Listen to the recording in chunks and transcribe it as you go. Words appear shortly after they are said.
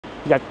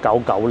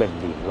1990年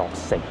落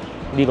成，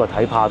呢個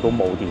睇怕都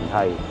冇電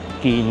梯，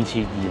建設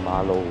2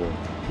馬路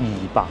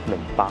，208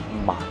萬。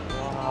哇！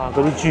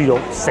嗰啲豬肉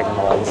成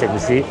行成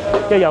市，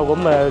一有咁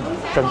嘅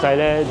陣勢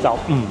咧，就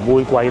唔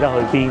會貴得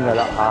去邊㗎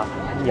啦嚇。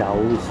有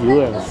少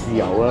量豉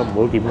油啊，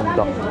唔好點咁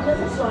多，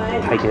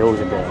係幾好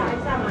食嘅。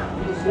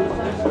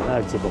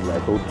節目嚟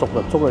到粥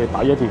啦，粥你擺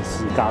咗一段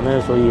時間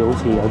咧，所以好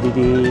似有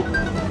啲。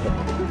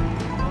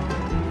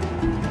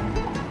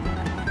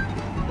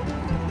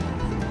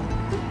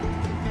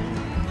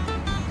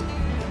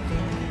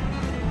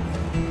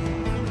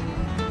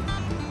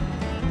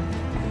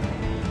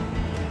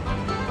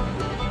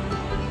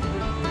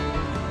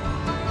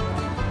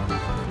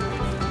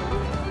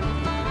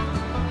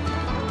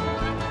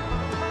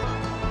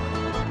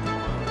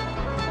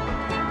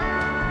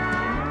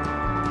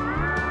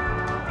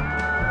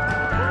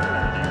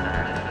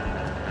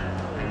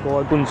各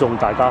位觀眾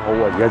大家好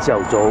啊！而家朝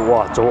頭早，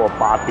哇，早我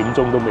8點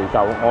鐘都未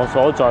夠。我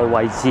所在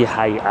位置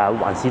係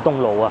環市東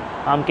路啊，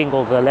啱經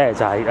過嘅咧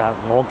就係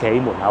我屋企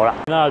門口啦。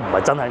唔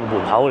係真係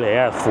門口嚟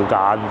啊，附近。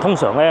通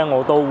常咧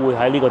我都會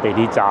喺呢個地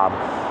鐵站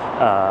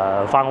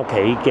翻屋企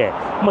嘅。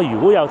咁啊，如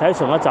果有睇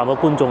上一集嘅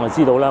觀眾就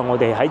知道啦，我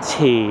哋喺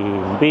前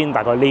邊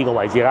大概呢個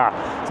位置啦，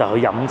就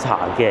去飲茶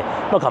嘅。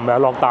咁啊，琴日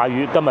落大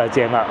雨，今日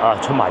正啦，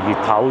出埋熱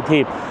頭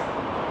添。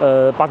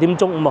8點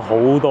鐘咁啊，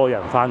好多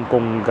人翻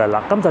工㗎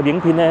啦。今集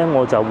影片咧，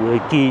我就會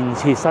去建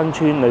設新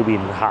村裏邊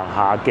行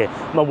下嘅。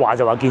咁啊，話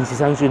就話建設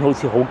新村好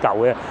似好舊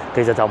嘅，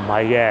其實就唔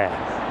係嘅，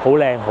好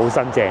靚好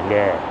新淨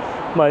嘅。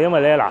咁啊，因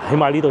為咧嗱，起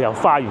碼呢度有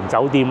花園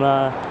酒店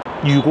啦。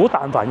如果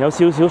但凡有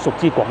少少熟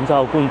知廣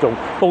州嘅觀眾，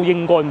都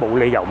應該冇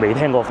理由未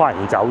聽過花園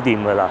酒店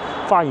㗎啦。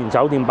花園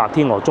酒店、白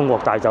天鵝、中國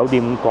大酒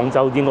店，廣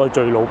州應該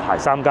最老牌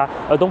3間。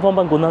東方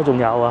賓館啦，仲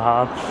有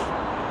啊嚇。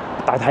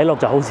但睇落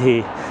就好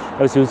似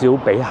有少少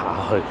比下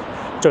去，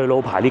最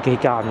老牌呢幾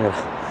間嘅啦。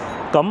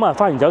咁啊，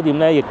花園酒店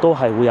咧，亦都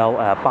係會有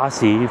巴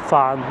士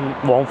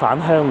往返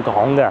香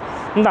港嘅。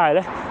咁但係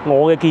咧，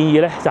我嘅建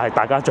議咧就係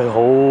大家最好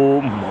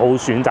唔好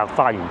選擇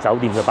花園酒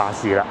店嘅巴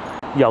士啦。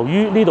由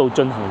於呢度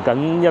進行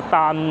緊一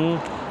單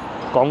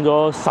講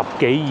咗10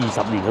幾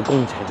20年嘅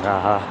工程啊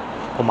嚇，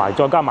同埋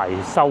再加埋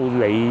修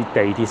理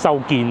地鐵、修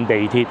建地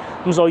鐵，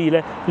咁所以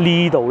咧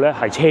呢度咧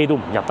係車都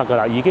唔入得㗎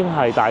啦。已經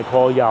係大概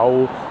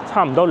有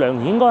差唔多2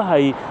年，應該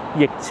係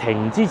疫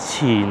情之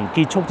前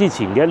結束之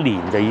前嘅1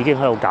年就已經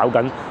喺度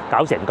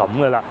搞成咁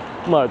㗎啦。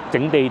咁啊，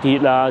整地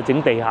鐵啊，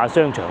整地下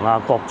商場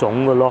啊，各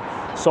種嘅咯。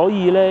所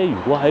以咧，如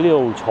果喺呢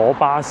度坐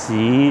巴士，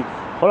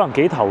可能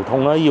幾頭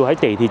痛啦，要喺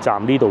地鐵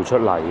站呢度出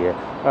嚟嘅。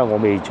因為我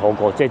未坐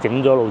過，即係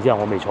整咗路之後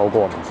我未坐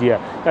過，唔知啊。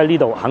因為呢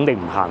度肯定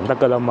唔行得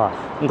㗎啦嘛。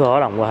咁佢可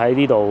能會喺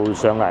呢度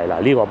上嚟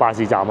嗱，呢個巴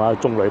士站啊，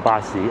中旅巴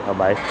士係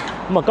咪？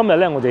咁啊，今日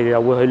咧我哋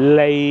就會去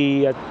呢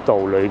一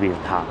度裏邊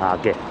行下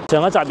嘅。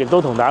上一集亦都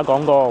同大家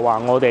講過話，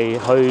我哋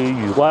去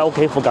如果喺屋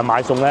企附近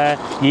買餸咧，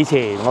以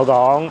前我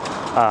講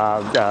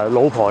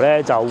老婆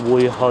咧就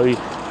會去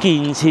建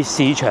設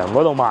市場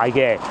嗰度買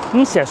嘅。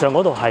咁事實上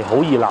嗰度係好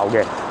熱鬧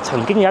嘅。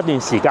曾經有一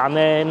段時間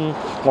咧，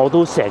我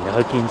都成日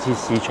去建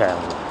設市場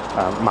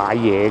買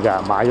嘢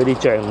㗎，買嗰啲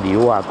醬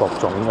料啊各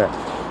種嘅。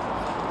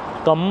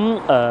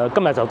咁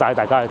今日就帶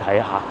大家去睇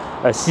下。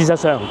事實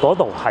上嗰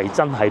度係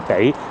真係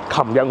比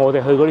琴日我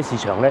哋去嗰啲市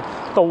場咧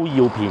都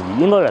要便宜，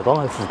應該嚟講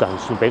係附近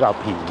算比較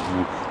便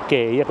宜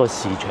嘅一個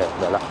市場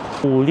㗎啦。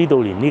呢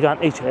度連呢間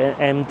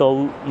H&M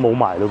都冇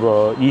埋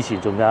咯噃，以前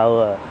仲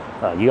有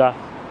而家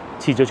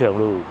撤咗場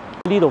咯。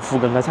呢度附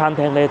近嘅餐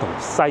廳咧，同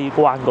西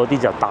關嗰啲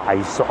就大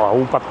所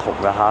不同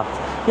啦嚇。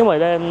因為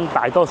咧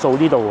大多數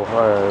呢度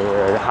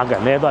客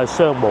人咧都係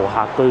商務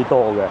客居多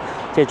嘅，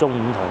即係中午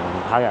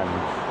同客人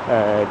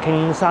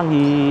傾生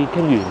意，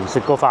傾完食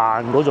個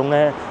飯嗰種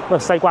咧。咁啊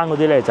西關嗰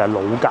啲咧就係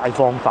老街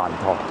坊飯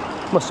堂。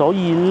咁啊所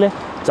以咧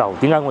就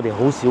點解我哋好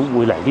少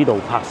會嚟呢度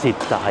拍攝，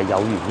就係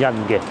有原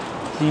因嘅。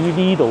至於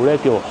呢度咧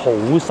叫好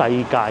世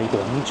界廣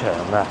場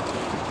啊，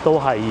都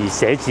係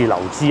寫字樓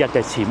之一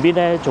嘅。前邊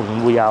咧仲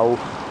會有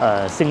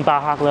星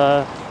巴克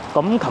啦。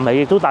咁琴日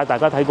亦都帶大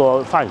家睇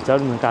過花園酒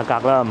店嘅價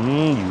格啦。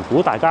如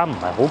果大家唔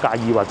係好介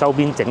意話周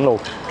邊整路，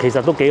其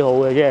實都幾好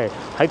嘅，因為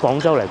喺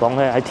廣州嚟講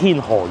咧，喺天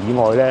河以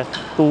外咧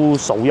都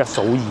數一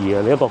數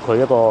二嘅。佢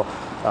一個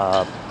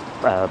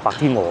白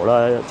天鵝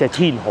啦，即係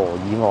天河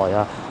以外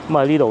啊。咁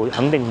啊呢度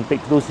肯定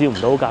都少唔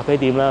到咖啡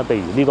店啦，譬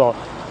如呢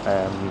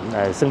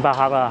個星巴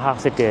克啦，黑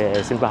色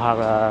嘅星巴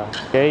克啦，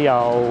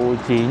有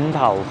剪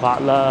頭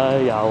髮啦，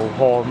有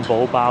漢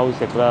堡包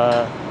食啦。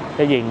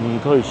嘅應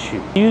俱全。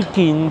至於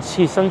建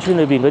設新村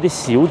裏邊嗰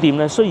啲小店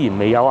咧，雖然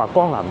未有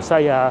江南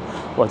西啊，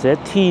或者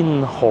天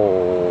河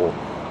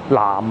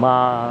南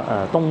啊、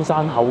東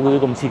山口嗰啲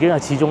咁刺激，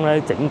係始終咧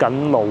整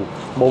緊路，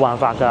冇辦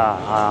法㗎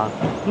嚇。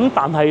咁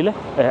但係咧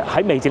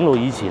喺未整路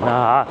以前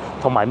啊嚇，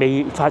同埋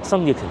未發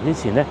生疫情之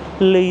前咧，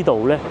呢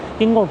度咧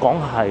應該講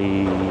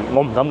係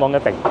我唔敢講一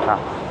定嚇。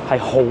係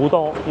好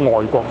多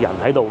外國人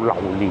喺度流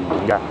連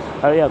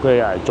嘅，因為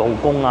佢係做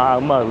工啊，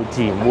咁啊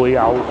自然會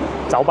有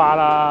酒吧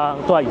啦，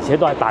而且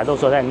都係大多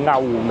數都係歐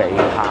美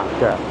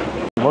客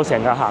嘅。我成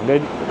日行嘅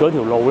嗰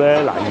條路咧，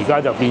嗱而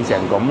家就變成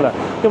咁啦。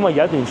因為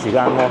有一段時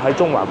間我喺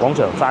中華廣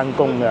場翻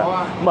工嘅，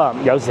咁啊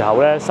有時候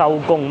咧收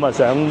工咁啊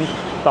想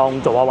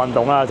當做下運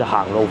動啦，就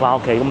行路翻屋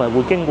企，咁啊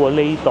會經過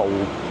呢度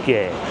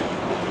嘅。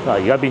嗱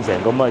而家變成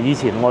咁啊！以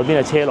前外邊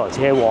係車來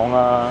車往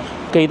啊。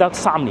記得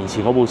3年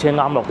前我部車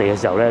啱落地嘅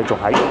時候咧，仲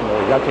喺我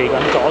而家企緊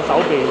左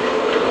手邊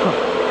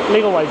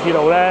呢個位置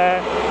度咧，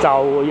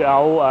就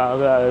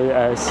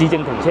有市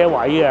政停車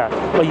位嘅。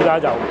咁啊，依家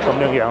就咁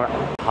樣啦。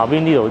下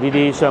邊呢度呢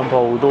啲商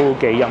鋪都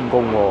幾陰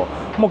功喎。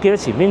咁我記得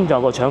前邊仲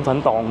有個腸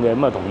粉檔嘅，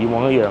咁啊同以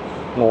往一樣，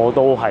我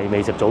都係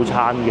未食早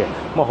餐嘅。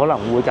咁啊可能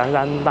會簡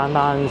簡單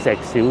單食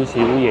少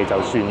少嘢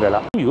就算㗎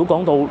啦。如果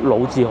講到老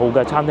字號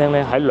嘅餐廳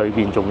咧，喺裏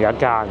邊仲有一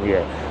間嘅。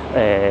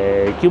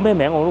叫咩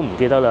名我都唔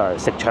記得啦，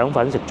食腸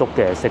粉食粥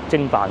嘅，食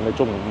蒸飯嘅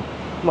中午。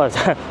咁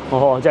啊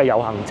我真係有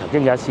幸曾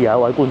經有一次有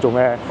一位觀眾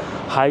咧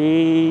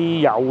喺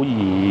友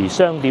誼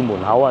商店門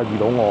口啊遇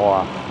到我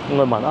啊，咁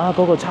佢問啊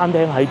嗰個餐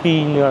廳喺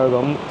邊㗎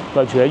咁，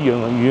佢住喺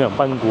遠洋賓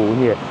館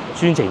嘅，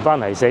專程翻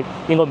嚟食，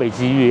應該未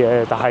至於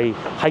嘅，但係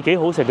幾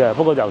好食嘅，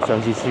不過就上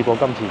次試過，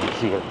今次唔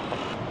試嘅。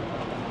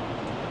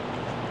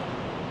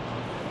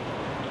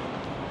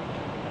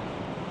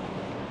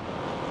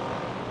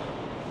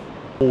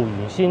原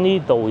先呢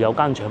度有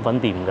間腸粉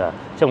店㗎，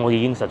即係我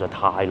已經實在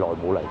太耐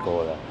冇嚟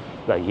過啦。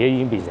嗱，而家已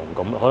經變成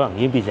咁，可能已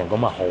經變成咁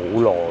啊，好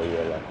耐㗎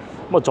啦。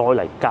咁啊，再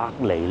嚟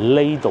隔離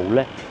呢度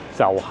咧，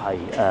就係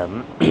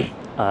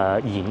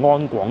延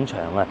安廣場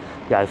啊，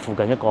又係附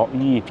近一個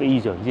非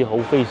常之好、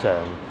非常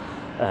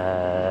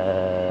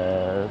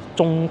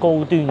中高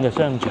端嘅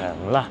商場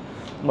啦。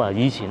咁啊，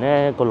以前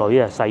咧個女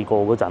啊細個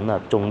嗰陣啊，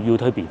仲要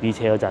推 BB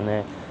車嗰陣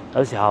咧，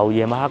有時候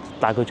夜晚黑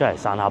帶佢出嚟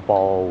散下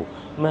步。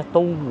咁咧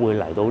都會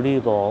嚟到呢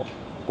個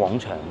廣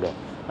場嘅，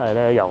因為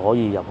咧又可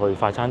以入去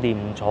快餐店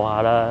坐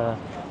下啦。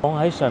講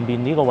喺上邊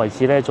呢個位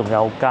置咧，仲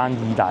有間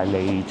意大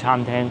利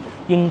餐廳，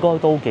應該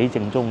都幾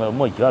正宗嘅。咁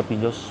啊，而家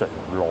變咗常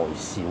來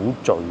小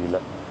聚啦。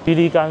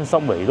呢間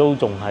濕微都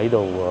仲喺度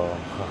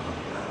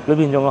喎，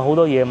裏邊仲有好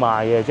多嘢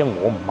賣嘅，即係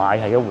我唔買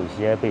係一回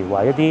事啊。譬如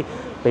話一啲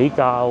比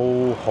較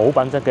好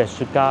品質嘅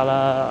雪茄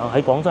啦，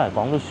喺廣州嚟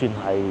講都算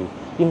係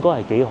應該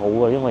係幾好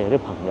嘅，因為有啲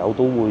朋友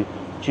都會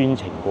專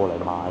程過嚟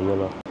買㗎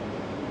啦。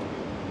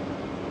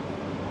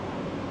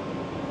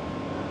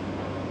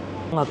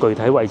具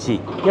體位置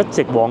一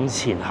直往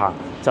前行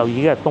就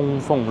已經係東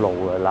風路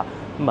㗎啦。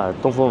咁啊，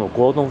東風路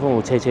過咗東風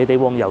路，斜斜地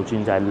往右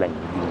轉就係陵園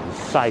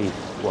西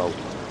喎。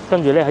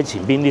跟住咧喺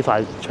前邊呢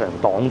塊牆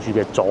擋住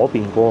嘅左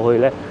邊過去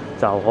咧，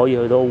就可以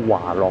去到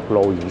華樂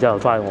路，然之後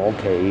翻去我屋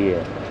企嘅。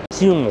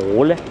至於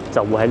我咧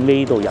就會喺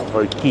呢度入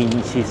去建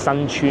設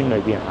新村裏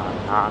邊行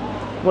下。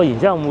咁啊，然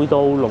之後每到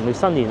農曆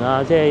新年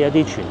啊，即係有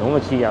啲傳統嘅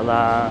節日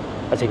啊，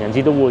情人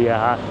節都會嘅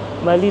嚇。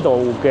咁喺呢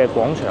度嘅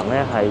廣場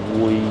咧係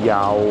會有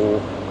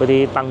嗰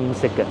啲燈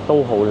飾嘅，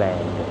都好靚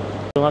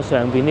嘅。仲有上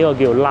邊呢個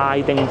叫拉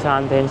丁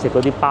餐廳，食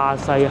嗰啲巴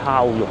西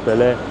烤肉嘅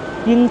咧，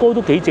應該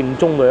都幾正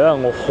宗嘅，因為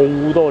我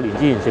好多年之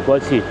前食過一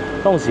次，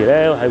當時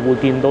咧係會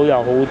見到有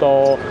好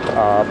多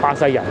巴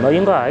西人咯，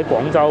應該係喺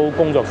廣州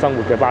工作生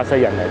活嘅巴西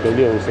人嚟到呢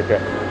度食嘅，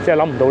即係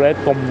諗唔到咧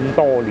咁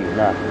多年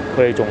啊，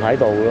佢哋仲喺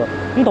度咯。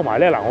咁同埋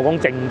咧嗱，我講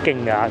正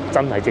經嘅，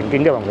真係正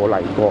經，因為我嚟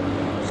過。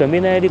上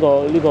邊咧呢個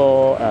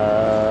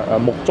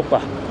木竹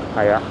啊，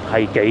係啊，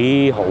係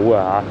幾好嘅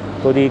嚇。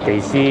嗰啲技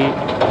師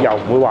又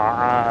唔會話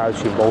啊，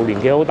全部年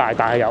紀好大，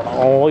但係又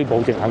我可以保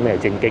證肯定係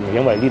正經嘅，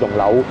因為呢棟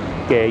樓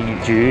嘅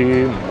業主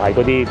唔係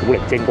嗰啲古靈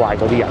精怪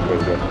嗰啲人嚟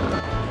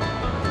嘅。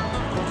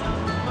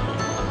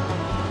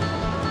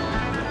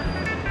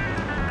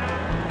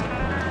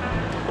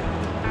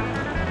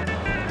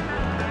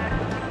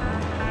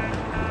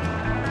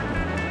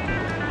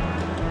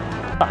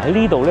喺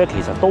呢度咧，其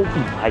實都唔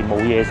係冇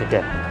嘢食嘅。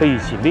譬如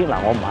前邊嗱，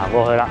我唔行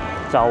過去啦，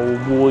就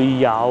會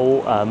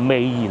有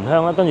味然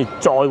香啦，跟住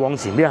再往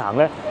前邊行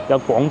咧，有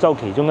廣州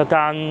其中一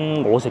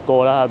間我食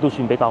過啦，都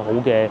算比較好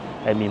嘅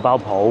麵包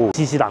鋪，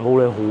芝士蛋糕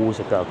咧好好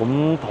食㗎。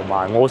咁同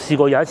埋我試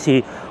過有一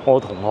次，我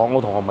同學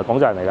唔係廣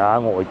州人嚟㗎，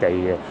外地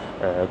嘅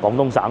廣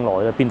東省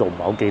內咧，邊度唔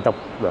係好記得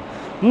啦。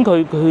咁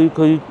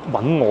佢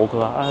揾我，佢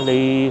話啊，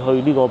你去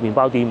呢個麵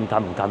包店近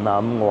唔近啊？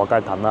咁我話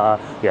梗係近啦，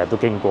日日都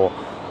經過。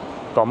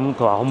咁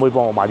佢話可唔可以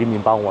幫我買啲麵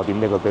包？我話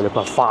點俾佢俾你？佢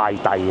話快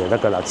遞就得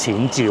㗎啦，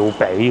錢照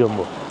俾咁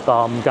喎，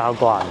咁交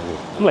關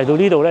嘅。咁嚟到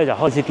呢度咧，就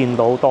開始見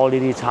到多呢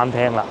啲餐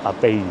廳啦。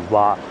譬如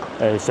話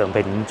常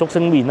平竹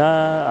升麵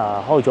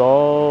啦，開咗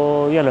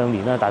1-2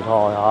年啦，大概嚇。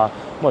咁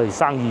我哋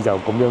生意就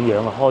咁樣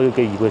啊，開咗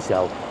幾月嘅時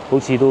候，好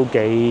似都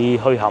幾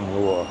墟冚嘅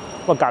喎。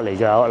咁隔離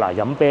就有嗱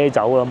飲啤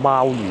酒啦，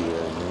貓園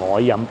愛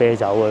飲啤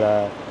酒㗎啦。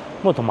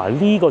咁啊同埋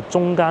呢個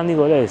中間呢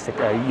個咧食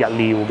日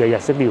料嘅日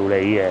式料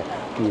理嘅。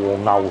和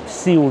牛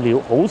燒料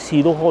好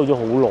似都開咗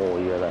好耐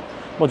㗎啦，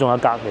咁仲有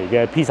隔離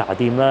嘅披薩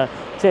店啦，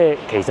即係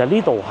其實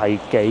呢度係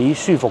幾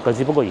舒服嘅，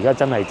只不過而家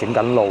真係整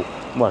緊路，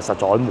咁啊實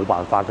在冇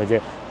辦法嘅啫。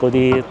嗰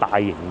啲大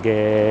型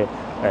嘅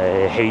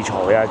器材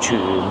啊，全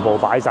部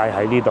擺晒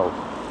喺呢度，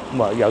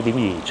咁啊有點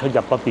而出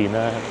入不便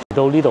啦。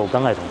到呢度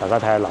梗係同大家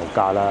睇下樓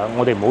價啦，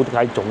我哋唔好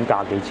睇總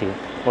價幾錢，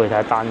我哋睇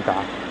下單價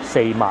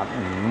4萬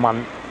5蚊，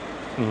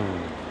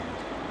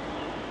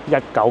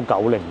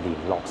 1990年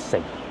落成，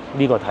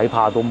呢個睇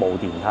怕都冇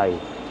電梯，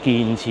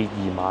建設2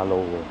馬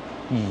路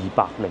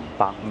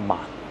，208萬。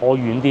我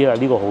遠啲啦，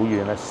呢個好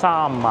遠啦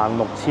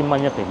，36,000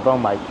蚊1平方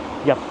米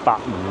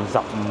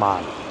，150萬。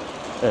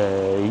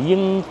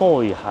應該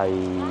係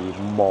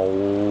冇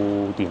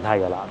電梯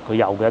㗎啦，佢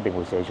有嘅一定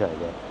會寫出嚟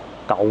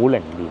嘅。90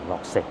年落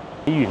成，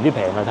啲遠啲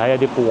平啊，睇下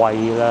啲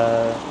貴啦。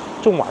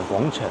中環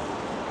廣場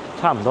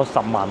差唔多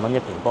10萬蚊1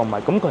平方米，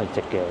咁佢係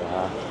值嘅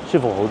嚇，舒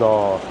服好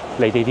多。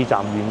離地鐵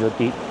站遠咗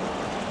啲，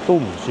都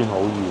唔算好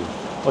遠。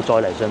我再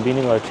嚟上邊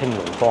呢個青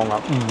龍坊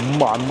啊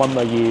，5萬蚊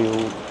啊要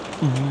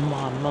，5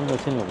萬蚊嘅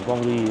青龍坊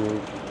都要，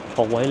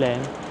學位靚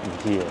唔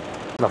知啊。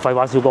嗱，廢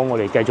話少講，我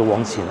哋繼續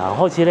往前行。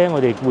開始咧，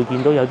我哋會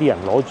見到有啲人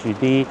攞住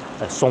啲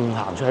餸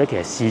行出嚟，其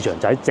實市場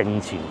就喺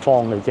正前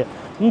方嘅啫。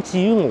咁至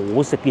於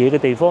我食嘢嘅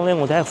地方咧，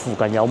我睇下附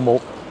近有冇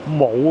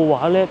嘅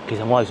話咧，其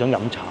實我係想飲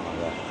茶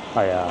嘅。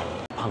係啊，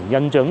憑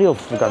印象呢度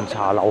附近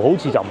茶樓好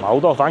似就唔係好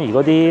多，反而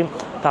嗰啲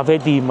咖啡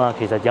店啊，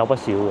其實有不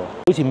少嘅。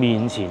好似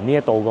面前呢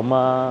一度咁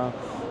啊，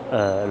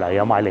嗱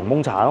有賣檸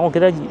檬茶。我記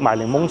得賣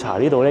檸檬茶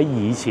呢度咧，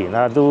以前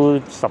啊都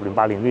10年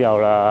8年都有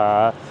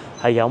啦。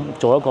係有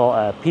做一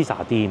個披薩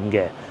店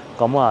嘅，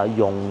咁啊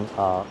用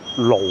爐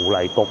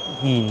嚟焗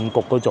現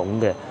焗嗰種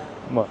嘅，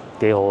咁啊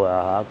幾好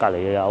啊嚇！隔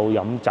離有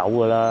飲酒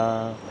㗎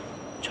啦，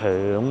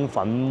腸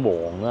粉王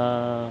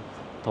啦，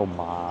同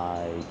埋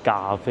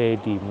咖啡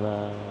店啦，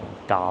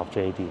咖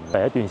啡店。第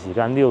一段時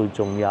間呢度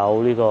仲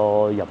有呢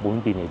個日本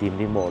便利店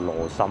添喎，羅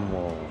森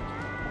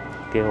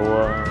喎，幾好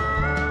啊！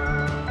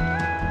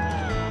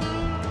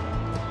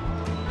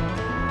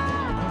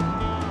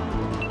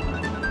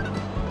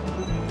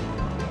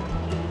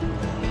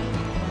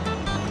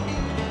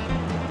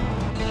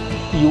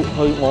要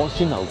去我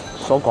先頭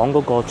所講嗰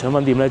個腸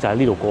粉店咧，就喺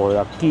呢度過去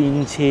啦。建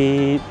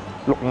設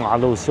6馬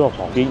路小學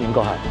旁邊應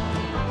該係。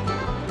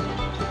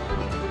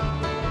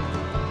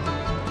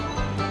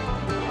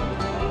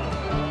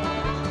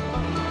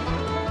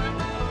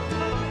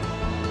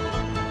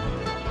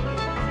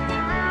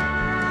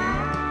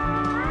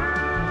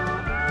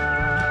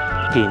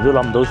既然都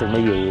諗唔到食乜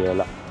嘢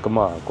啦，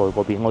咁啊過去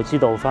嗰邊，我知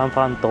道翻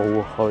到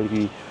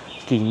去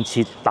建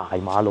設大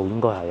馬路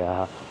應該係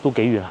啊，都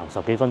幾遠，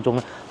行10幾分鐘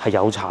咧，係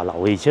有茶樓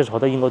嘅，而且坐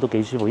得應該都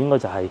幾舒服。應該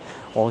就係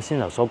我先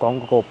頭所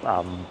講嗰個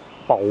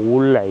保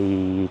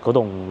利嗰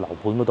棟樓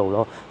盤嗰度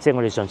咯，即係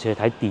我哋上次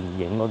去睇電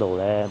影嗰度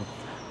咧。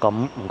咁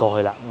唔過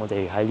去啦，我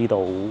哋喺呢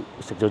度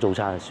食咗早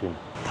餐就算。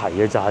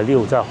提嘅就係呢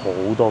度真係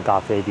好多咖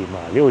啡店啊！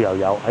呢度又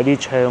有喺啲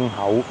窗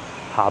口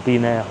下邊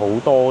咧，好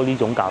多呢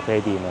種咖啡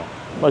店啊。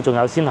咁啊，仲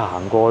有先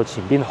行過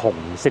前邊紅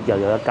色又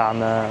有一間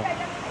啦，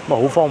咁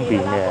啊好方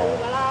便嘅。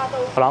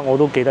好啦，我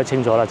都記得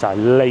清楚啦，就係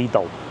呢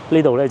度。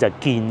呢度咧就係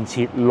建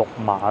設6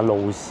馬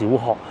路小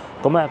學。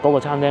咁咧嗰個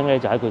餐廳咧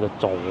就喺佢嘅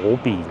左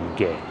邊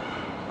嘅，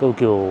嗰個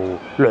叫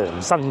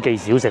梁新記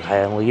小食。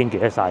係啊，我已經記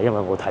得晒，因為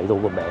我睇到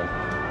個名。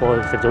過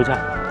去食早餐。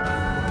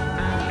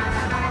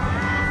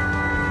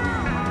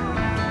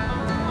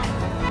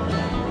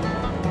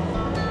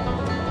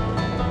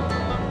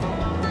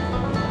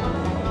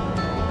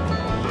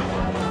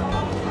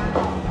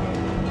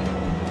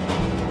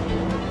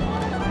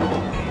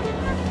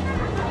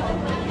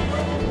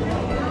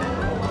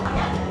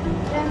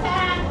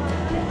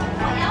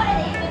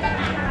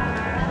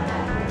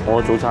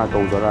我早餐到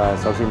咗啦。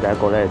首先第一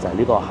個咧就係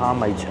呢個蝦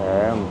米腸，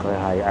佢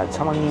係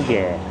7蚊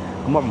嘅，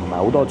咁啊唔係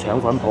好多腸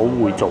粉鋪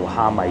會做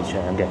蝦米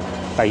腸嘅。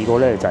第二個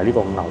咧就係呢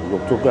個牛肉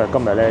粥，因為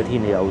今日咧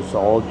天氣有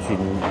所轉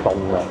凍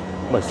啦，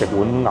咁啊食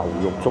碗牛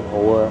肉粥好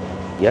啊。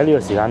而家呢個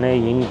時間咧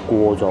已經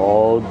過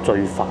咗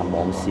最繁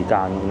忙時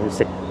間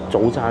食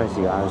早餐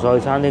時間，所以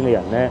餐廳嘅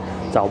人咧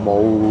就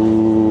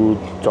冇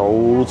早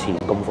前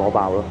咁火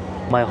爆咯。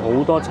唔係好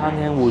多餐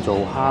廳會做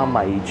蝦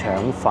米腸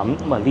粉，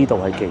咁啊呢度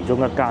係其中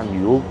一間。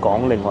如果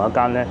講另外一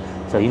間咧，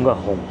就應該係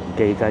紅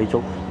記雞粥，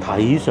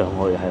睇上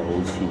去係好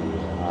似嘅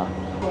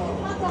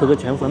嚇。佢嘅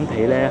腸粉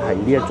皮咧係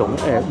呢一種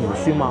唔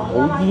算話好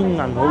煙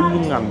韌，好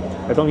煙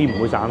韌，當然唔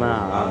會散啦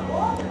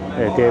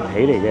嚇。嘅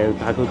皮嚟嘅，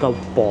但係佢夠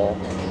薄，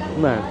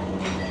咁啊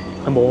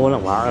冇可能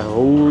話好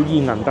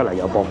煙韌得嚟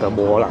又薄嘅，冇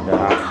可能嘅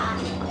嚇。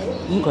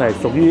咁佢係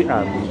屬於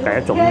第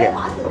一種嘅，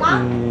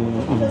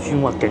唔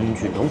算話勁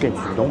傳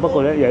統。不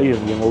過咧有一樣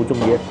嘢我好中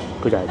意咧，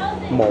佢就係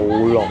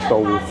冇落到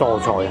蔬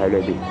菜喺裏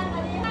邊。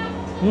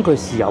咁佢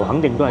豉油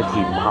肯定都係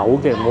甜口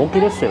嘅。我記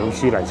得上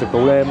次嚟食到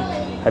咧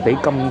係比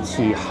今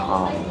次鹹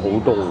好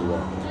多嘅，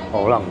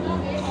可能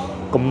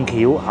咁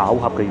巧巧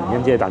合嘅原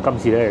因啫。但係今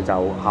次咧就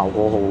效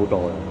果好好多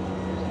啦，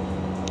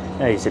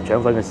因為食腸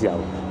粉嘅時候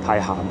太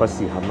鹹不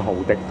是很好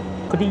的。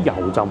嗰啲油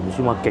就唔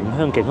算話勁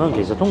香，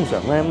其實通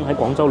常咧喺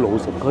廣州老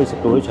城區食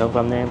到啲腸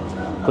粉咧，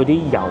佢啲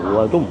油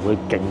啊都唔會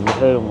勁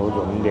香嗰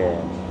種嘅，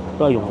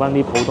都係用翻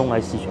啲普通喺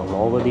市場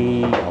攞嗰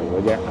啲油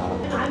嘅啫嚇。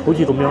好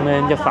似咁樣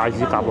咧，一筷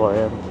子夾落去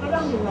咧，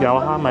有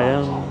蝦米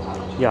啦，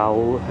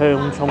有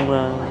香葱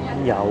啦，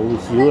有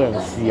少量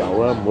豉油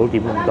啦，唔好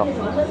點咁多，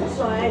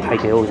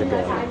係幾好食嘅。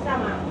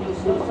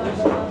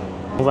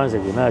講翻食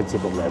完咧，接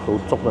落嚟到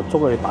粥啦，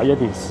粥你擺咗一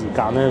段時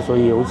間咧，所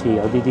以好似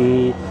有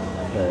啲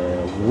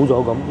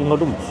咗咁，應該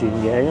都唔算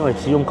嘅，因為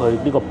始終佢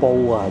呢個煲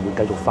啊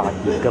會繼續發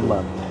熱㗎嘛。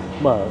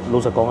咁啊，老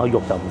實講啊，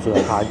肉就唔算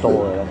係太多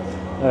嘅。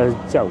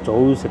朝頭早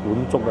食碗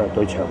粥啊，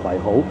對腸胃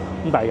好。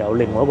咁但係有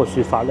另外一個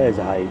説法咧，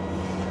就係、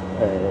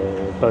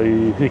對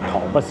血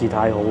糖不是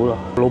太好咯。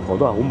老婆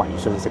都係好迷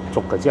信食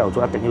粥嘅，朝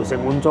頭早一定要食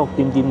碗粥，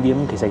點。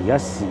其實而家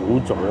少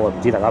咗啊，唔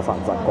知大家發唔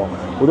發覺？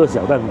好多時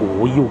候都係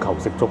我要求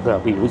食粥嘅，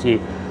譬如好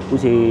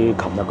似琴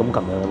日咁，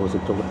琴日有冇食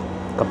粥咧？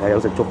琴日有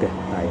食粥嘅，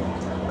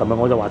係。琴日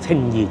我就話清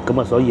熱咁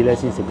啊，所以咧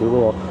先食咗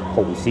嗰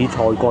個蠔豉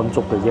菜乾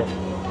粥嘅啫。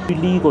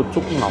呢個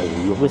粥牛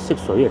肉嘅色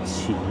水係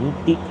淺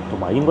啲，同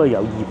埋應該有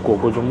醃過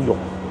嗰種肉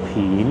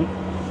片。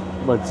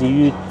咁啊，至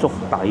於粥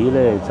底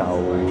咧就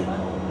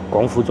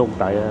廣府粥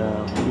底啊，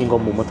應該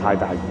冇乜太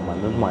大疑問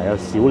啦。同埋有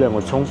少量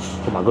嘅葱，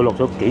同埋佢落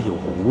咗幾條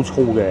好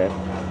粗嘅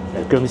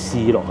薑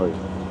絲落去。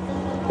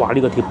哇！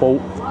呢個鐵煲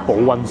保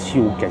溫超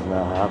勁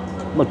啊嚇！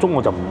咁啊粥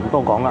我就唔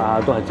多講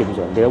啦，都係正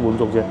常嘅一碗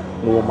粥啫。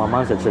我慢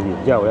慢食完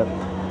之後咧，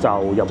就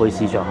入去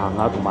市場行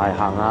下，同埋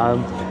行下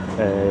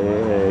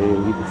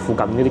附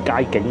近嗰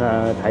啲街景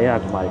啊睇下，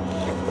同埋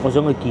我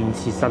想去建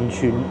設新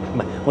村，唔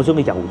係，我想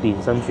去郵電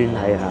新村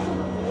睇下。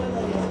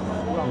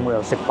我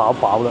又食飽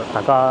飽啦，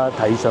大家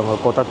睇上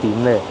去覺得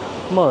點咧？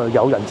咁啊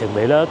有人情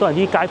味啦，都係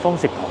啲街坊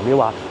食堂你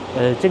話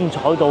精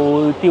彩到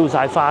丟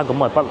晒花咁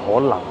啊，不可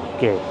能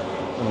嘅。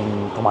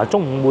同埋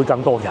中午會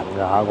更多人㗎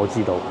嚇，我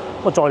知道。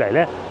不過再嚟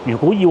咧，如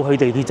果要去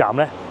地鐵站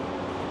咧，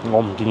我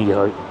唔建議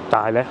去。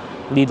但係咧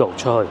呢度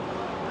出去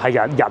係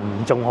人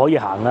仲可以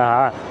行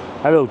啊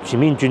嚇，喺度前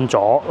面轉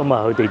左咁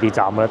啊去地鐵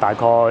站啦，大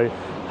概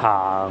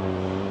行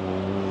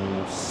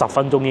10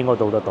分鐘應該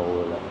到得到㗎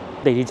啦。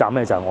地鐵站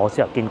咧就係我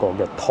先日經過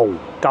嘅淘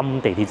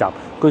金地鐵站。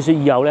據說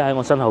以後咧喺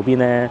我身後邊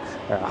咧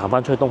行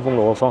翻出去東風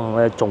路嘅方向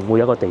咧，仲會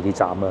有一個地鐵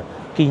站啊，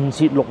建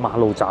設6馬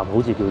路站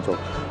好似叫做，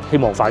希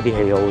望快啲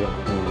起好啦。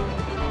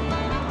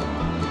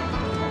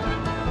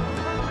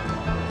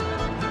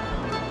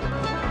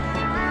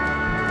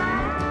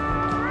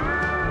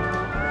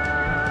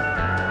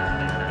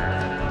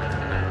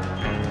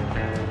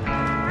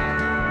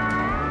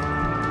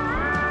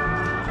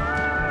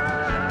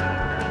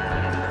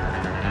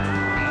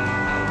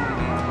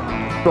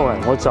落嚟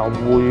我就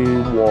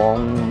會往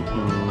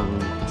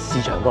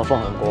市場嗰個方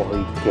向過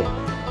去嘅，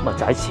咁啊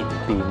就喺前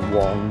邊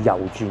往右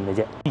轉嘅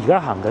啫。而家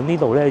行緊呢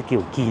度咧叫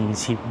建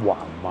設環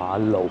馬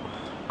路，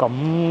咁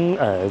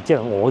即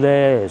係我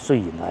咧雖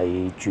然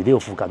係住呢個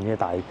附近嘅，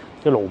但係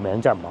啲路名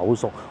真係唔係好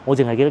熟。我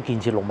淨係記得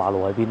建設6馬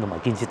路喺邊，同埋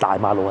建設大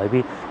馬路喺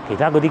邊。其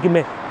他嗰啲叫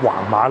咩環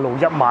馬路、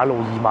1馬路、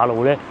2馬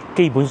路咧，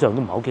基本上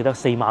都唔係好記得。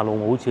4馬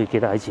路我好似記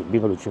得喺前邊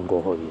嗰度轉過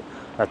去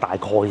嘅，大概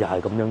就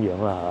係咁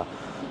樣啦嚇。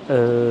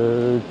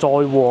再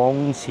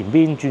往前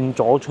邊轉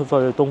左出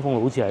翻去東風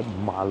路，好似係5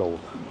馬路。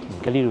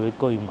而家呢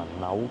度啲居民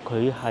樓，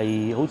佢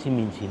係好似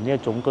面前呢一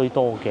種居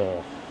多嘅。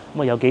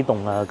咁啊有幾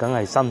棟啊，梗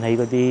係新起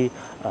嗰啲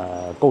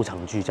高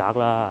層住宅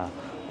啦。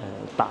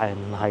但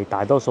係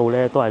大多數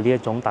咧都係呢一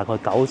種大概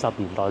90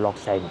年代落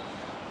成。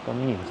咁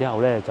然之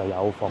後咧就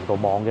有防盜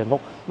網嘅屋。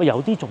咁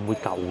有啲仲會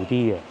舊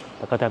啲嘅，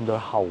大家睇唔到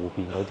後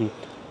邊嗰啲。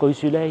據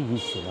說咧以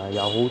前啊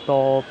有好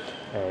多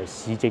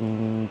市政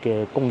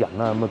嘅工人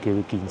啦，咁啊叫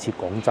建設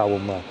廣州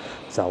咁啊，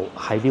就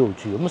喺呢度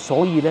住。咁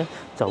所以咧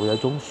就有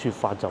種説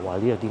法就話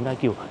呢度點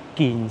解叫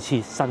建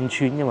設新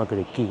村，因為佢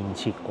哋建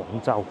設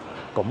廣州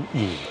咁而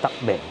得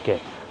名嘅。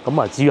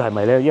咁啊至於係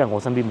咪咧？因為我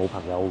身邊冇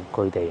朋友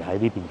佢哋喺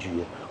呢邊住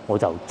嘅，我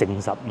就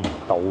證實唔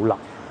到啦。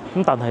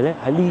咁但係咧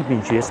喺呢邊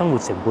住嘅生活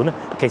成本咧，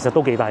其實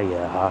都幾低嘅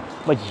嚇。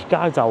咁啊而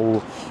家就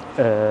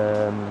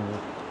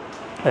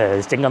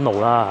整緊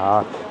路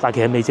啦嚇，但係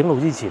其實未整路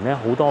之前咧，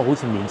好多好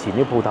似面前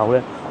啲鋪頭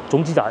咧，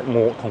總之就係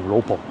我同老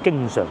婆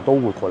經常都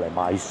會過嚟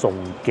買餸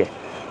嘅。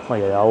咁啊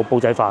又有煲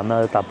仔飯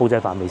啦，但係煲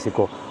仔飯未食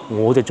過，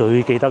我就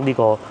最記得呢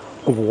個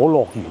果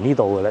樂園呢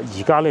度嘅啦。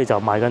而家咧就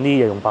賣緊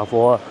啲日用百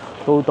貨啊，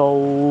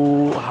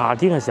到夏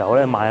天嘅時候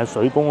咧賣下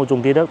水果，我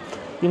仲記得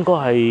應該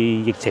係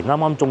疫情啱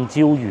啱中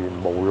招完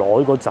無耐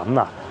嗰陣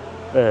啊，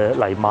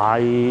嚟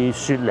買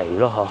雪梨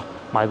咯嚇。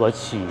買過一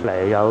次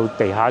嚟有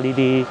地下呢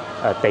啲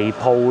地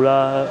鋪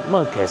啦，咁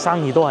啊其實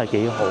生意都係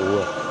幾好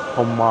嘅，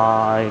同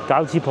埋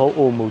餃子鋪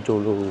我冇做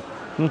咯，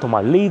咁同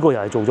埋呢個又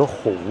係做咗好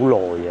耐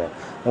嘅。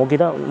我記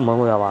得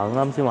我又話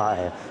啱先話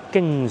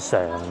經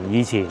常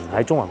以前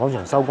喺中環廣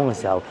場收工嘅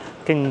時候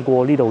經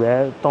過呢度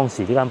嘅，當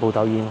時呢間鋪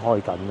頭已經開緊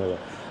㗎啦，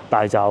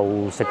但係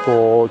就食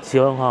過始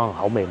終可能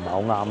口味唔係好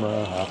啱啦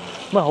嚇。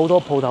咁啊好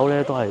多鋪頭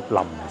咧都係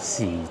臨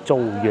時租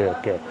約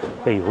嘅，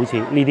譬如好似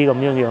呢啲咁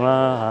樣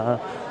啦嚇。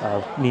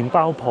麵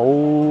包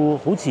鋪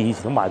好似以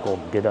前都買過，唔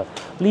記得。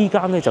呢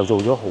間咧就做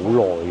咗好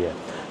耐嘅。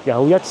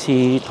有一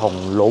次同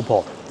老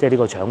婆，即係呢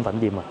個腸粉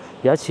店啊，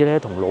有一次咧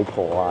同老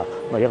婆啊，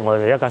我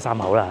哋一家3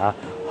口啦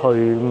嚇，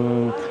去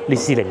烈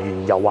士陵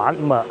園遊玩，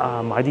咁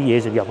啊買啲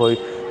嘢食入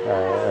去，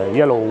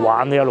一路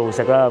玩一路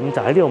食啦。咁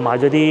就喺呢度買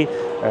咗啲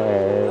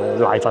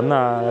瀨粉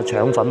啊、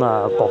腸粉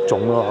啊各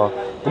種咯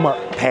嗬。咁啊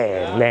平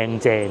靚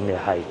正嘅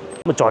係。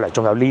咁啊再嚟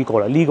仲有呢個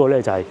啦，呢個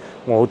咧就係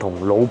我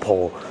同老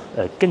婆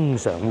經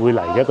常會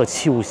嚟嘅一個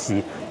超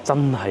市，真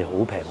係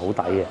好平好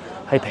抵嘅，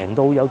係平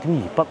到有點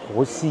而不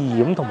可思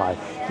議咁，同埋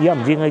而家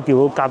唔知點解叫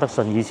到嘉德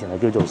信，以前係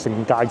叫做聖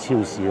佳超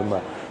市啊嘛，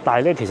但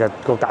係咧其實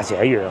個價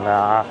錢係一樣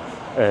啊，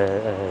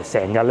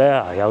成日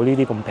咧有呢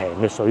啲咁平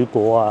嘅水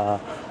果啊、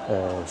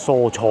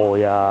蔬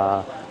菜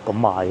啊咁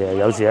賣嘅，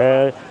有時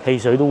咧汽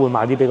水都會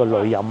買啲俾個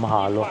女飲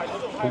下咯，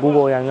好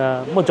過癮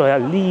啊！咁啊，再有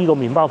呢個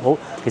麵包鋪，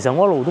其實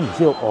我一路都唔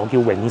知道我叫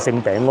永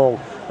盛餅屋，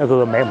因為佢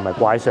個名唔係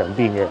掛喺上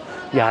邊嘅，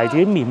又係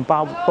啲麵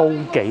包都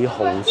幾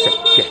好食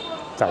嘅，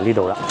就係呢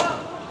度啦。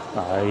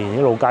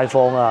啲老街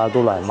坊啊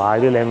都嚟買，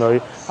啲靚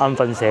女啱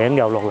瞓醒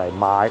又落嚟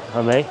買，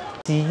係咪？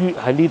至於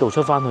喺呢度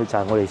出翻去就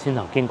係我哋先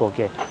頭經過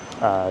嘅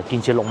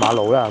建設6馬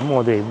路啦。咁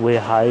我哋會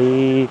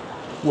喺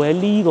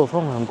呢個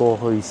方向過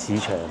去市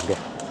場嘅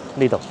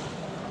呢度。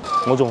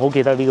我仲好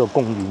記得呢個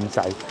公園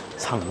仔，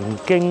曾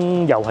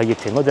經又係疫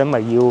情嗰陣，咪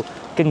要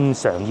經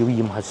常要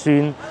驗核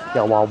酸，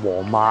又話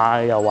黃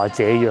碼，又話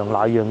這樣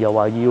那樣，又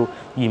話要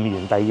驗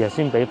完第2日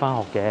先俾翻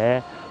學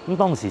嘅。咁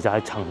當時就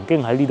係曾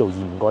經喺呢度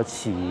驗過一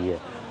次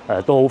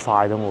嘅，都好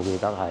快咯，我記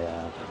得係啊，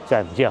即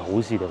係唔知係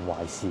好事定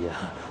壞事啊，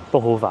都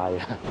好快嘅。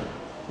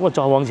咁啊，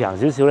再往前行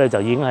少少咧，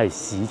就已經係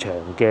市場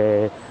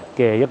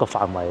嘅一個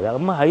範圍啦。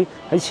咁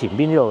喺前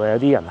邊呢度有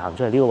啲人行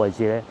出嚟呢個位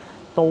置咧，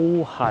都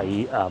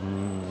係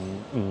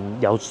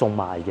有餸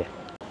賣嘅。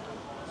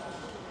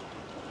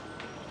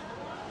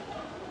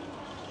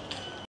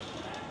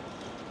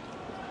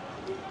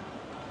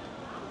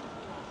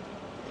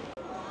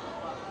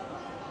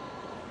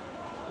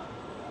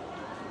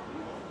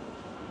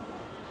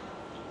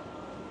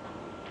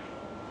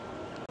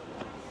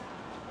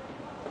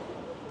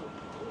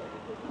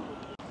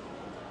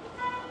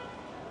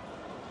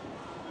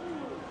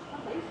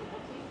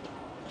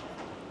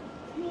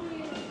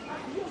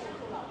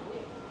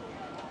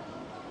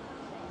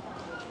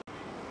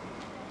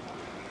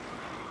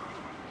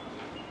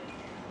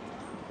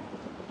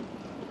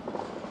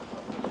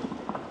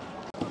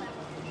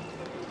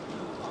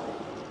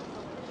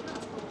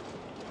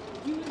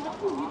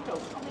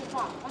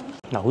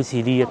嗱，好似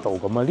呢一度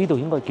咁啊，呢度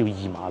應該叫2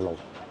馬路，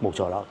冇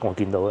錯啦，我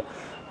見到嘅。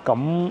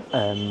咁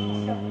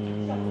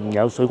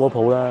有水果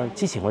鋪啦，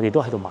之前我哋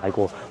都喺度買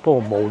過，不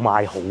過冇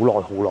買好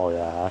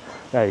耐啊，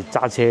因為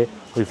揸車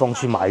去芳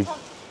村買，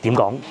點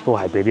講都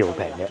係比呢度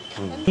平嘅。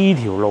呢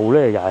條路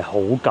咧又係好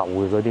舊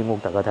嘅嗰啲屋，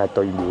大家睇下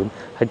對面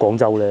喺廣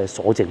州咧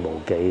所剩無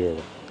幾嘅。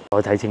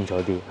再睇清楚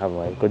啲，係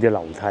咪嗰啲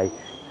樓梯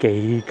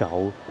幾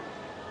舊，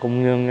咁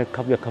樣一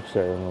級一級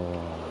上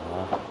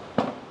喎。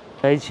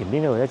喺前邊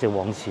呢度一直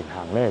往前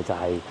行咧，就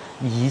係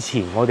以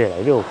前我哋嚟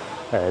呢度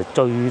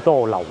最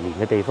多流連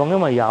嘅地方，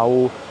因為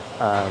有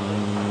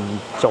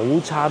早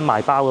餐賣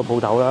包嘅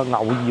鋪頭啦，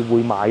偶爾會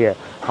買嘅。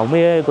後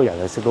尾咧個人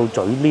就食到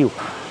嘴撩，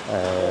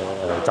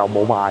就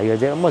冇賣嘅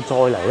啫。咁啊再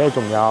嚟咧，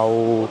仲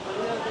有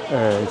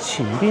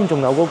前邊仲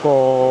有嗰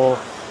個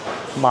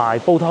賣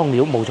煲湯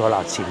料，冇錯啦，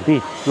前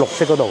邊綠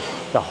色嗰度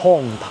就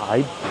康太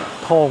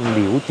湯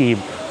料店。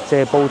即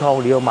係煲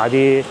湯料買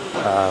啲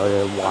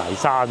淮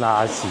山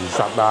啊、時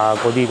實啊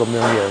嗰啲咁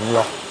樣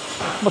咯。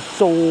咁啊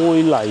再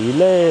嚟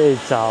咧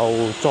就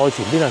再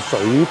前邊係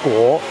水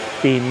果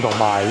店同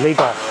埋呢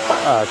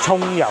個葱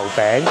油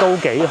餅都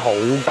幾好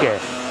嘅。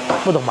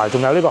咁同埋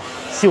仲有呢個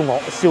燒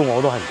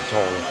鵝都係唔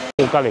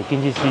錯嘅。隔離建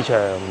設市場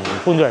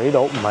搬咗嚟呢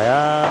度，唔係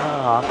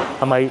啊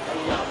嚇，係咪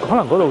可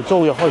能嗰度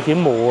租約開始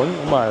滿，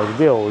咁啊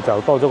呢度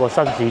就多咗個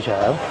新市場，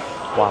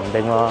話唔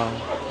定啦，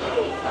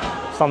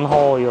新開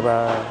㗎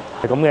嘛。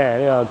係咁嘅，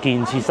呢個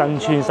建設新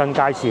村新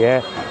街市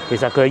咧，其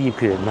實佢嘅業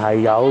權係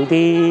有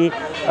啲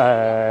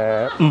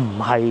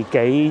唔係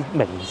幾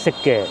明晰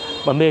嘅，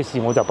問咩事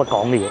我就不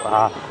講了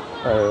嚇。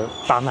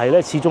但係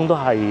咧始終都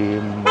係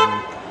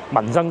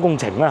民生工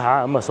程啦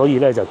嚇，咁啊所以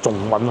咧就仲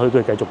允許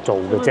佢繼續做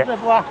嘅啫，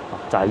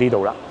就係呢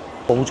度啦，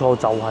冇錯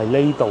就係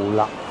呢度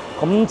啦。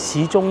咁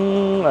始終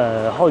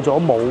開咗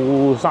冇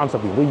30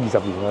年都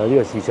20年啦呢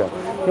個市場，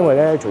因為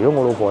咧除咗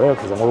我老婆咧，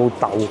其實我老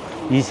豆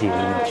以前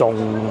仲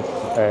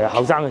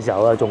後生嘅時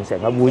候啊，仲成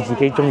日會自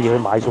己中意去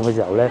買餸嘅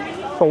時候咧，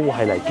都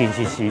係嚟建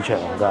設市場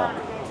㗎。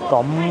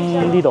咁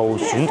呢度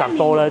選擇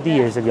多啦，啲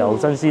嘢食又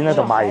新鮮啦，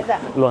同埋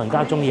老人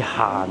家中意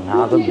行下，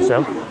佢唔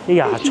想一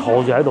日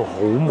坐住喺度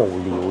好無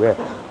聊嘅，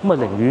咁啊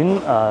寧願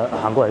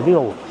行過嚟呢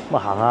度，咁啊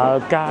行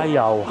下街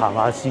又行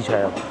下市場，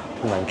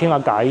同人傾下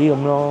偈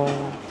咁咯。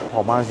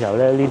傍晚嘅時候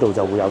咧，呢度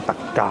就會有特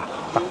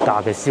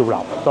價嘅燒臘，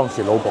當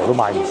時老婆都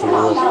買唔少。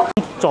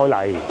再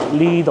嚟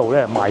呢度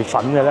咧賣粉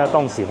嘅咧，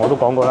當時我都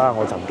講過啦，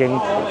我曾經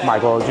賣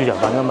過豬腸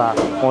粉啊嘛，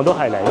我都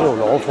係嚟呢度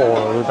攞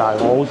貨，但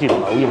係我好似唔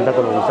係好認得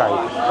個老細，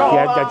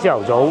日朝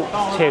頭早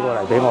車過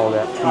嚟俾我嘅，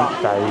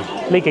就係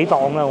呢幾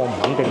檔啦，我唔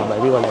肯定係咪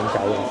呢個靚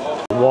仔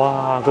嘅。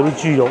哇！嗰啲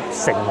豬肉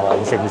成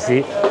行成市，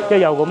一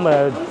有咁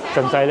嘅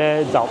陣勢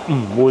咧，就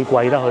唔會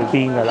貴得去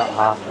邊㗎啦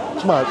嚇。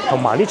咁啊，同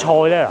埋啲菜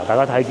咧，嗱大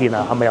家睇見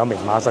啊，係咪有明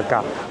碼實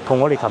價？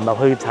同我哋琴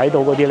日去睇到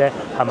嗰啲咧，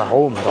係咪好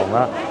唔同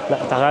啊？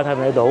大家睇唔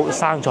睇到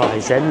生菜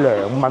係寫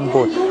2蚊半，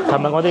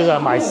琴日我哋嘅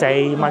賣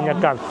4蚊1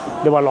斤。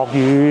你話落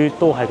雨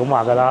都係咁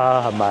話㗎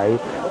啦，係咪？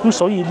咁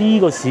所以呢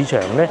個市場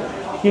咧，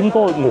應該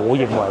我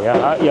認為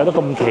啊有得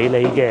咁企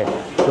理嘅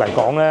嚟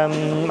講咧，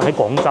喺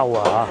廣州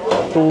啊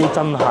都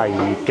真係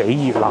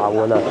幾熱鬧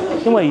㗎啦。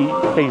因為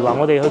譬如話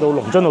我哋去到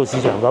龍津路市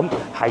場咁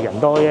係人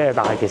多啫，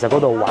但係其實嗰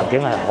度環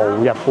境係好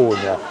一般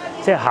嘅，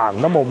即係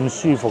行得冇咁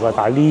舒服嘅。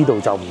但係呢度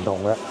就唔同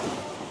嘅，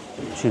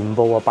全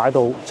部啊擺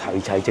到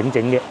齊齊整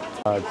整嘅。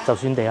就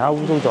算地下污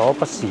糟咗，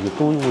不時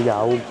都會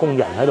有工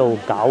人喺度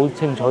搞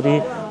清楚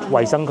啲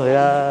衞生佢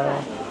啦。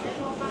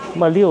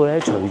咁啊呢度咧，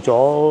除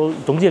咗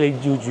總之你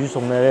要煮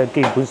餸咧，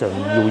基本上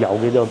要有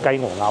嘅呢個雞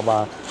鵝鴨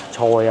啊、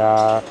菜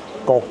啊、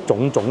各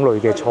種種類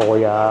嘅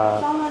菜啊，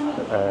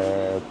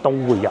都會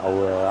有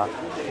嘅。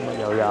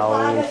又有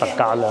特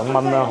價2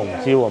蚊啦，紅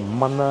椒啊5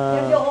蚊啦。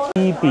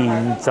呢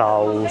邊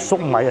就粟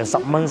米啊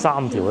10蚊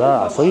3條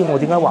啦，所以我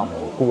點解話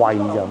唔貴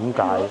就咁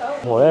解。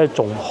我咧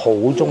仲好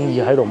中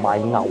意喺度買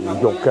牛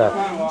肉嘅，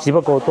只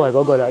不過都係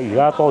嗰句啦，而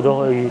家多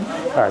咗去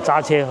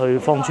揸車去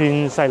芳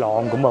村西朗，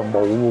咁啊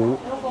冇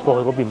過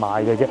去嗰邊買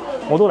嘅啫。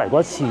我都嚟過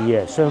一次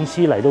嘅，上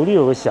次嚟到呢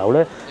度嘅時候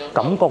咧，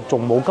感覺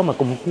仲冇今日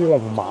咁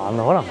光猛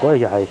啊，可能嗰日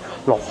又係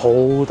落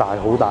好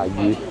大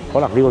雨，可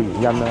能呢個原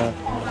因啦。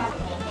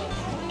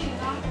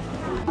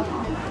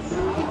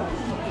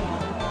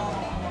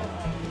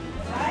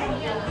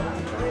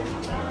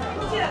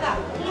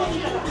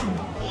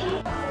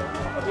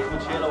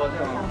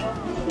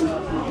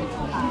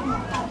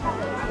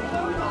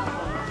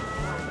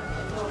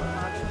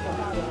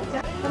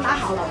拿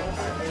好了，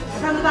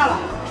看得到了。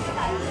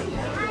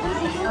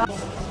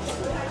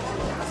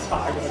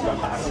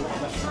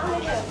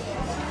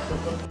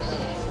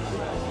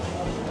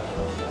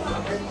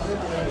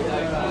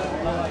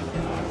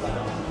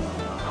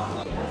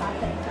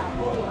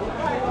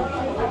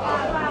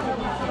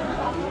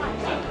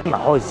嗱，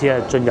開始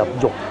係進入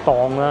肉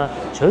檔啦。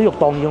除咗肉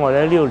檔以外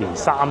咧，呢度連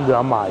衫都有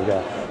賣嘅。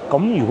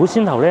咁如果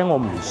先頭咧，我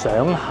唔想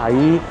喺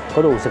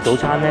嗰度食早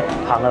餐咧，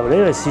行入嚟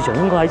呢個市場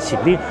應該喺前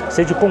邊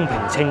寫住公平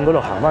稱嗰度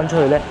行翻出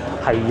去咧，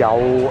係有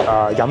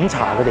飲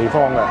茶嘅地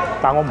方嘅。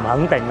但我唔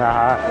肯定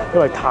啊嚇，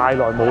因為太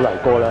耐冇嚟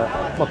過啦。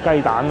咁啊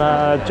雞蛋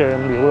啦、醬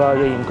料啦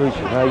一應俱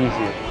全啦。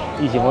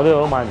以前我都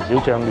有買唔少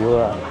醬料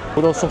啊。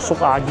好多叔叔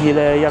阿姨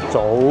咧一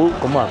早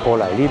咁啊過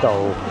嚟呢度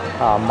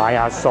買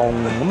下餸。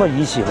咁啊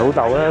以前老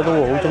豆咧都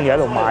會好中意喺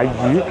度買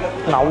魚，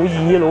偶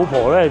爾老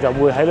婆咧就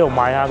會喺度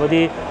買下嗰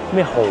啲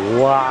咩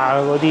蠔啊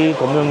嗰啲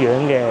咁樣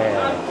嘅。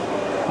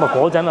咁啊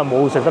嗰陣啊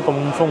冇食得咁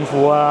豐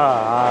富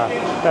啊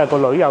因為個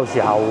女有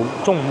時候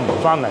中午唔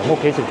翻嚟屋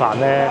企食飯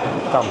咧，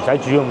就唔使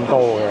煮咁多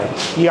嘅。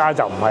依家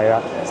就唔係啦，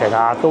成日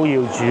都要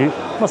煮。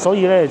咁啊所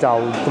以咧就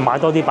買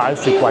多啲擺喺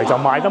雪櫃，就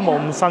買得冇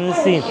咁新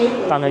鮮。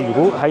但係如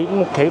果喺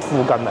屋企附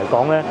近嚟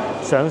講咧，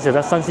想食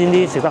得新鮮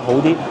啲、食得好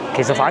啲，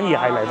其實反而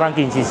係嚟翻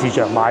建設市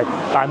場買。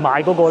但係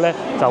買嗰個咧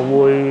就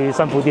會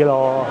辛苦啲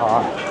咯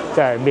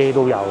即係咩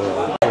都有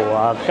嘅。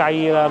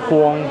雞啦、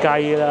光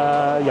雞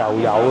啦、又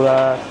有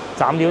啦。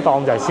斬料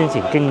檔就係先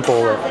前經過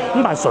嘅，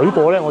咁但係水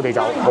果咧，我哋就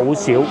好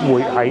少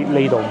會喺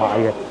呢度買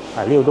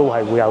嘅，呢度都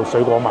係會有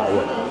水果賣嘅，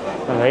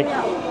係咪？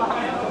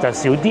就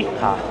少啲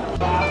嚇。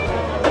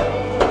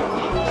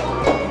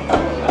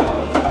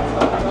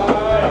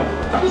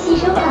利息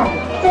收款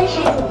39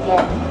元，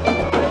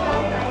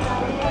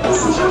利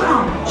息收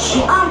款12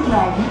元。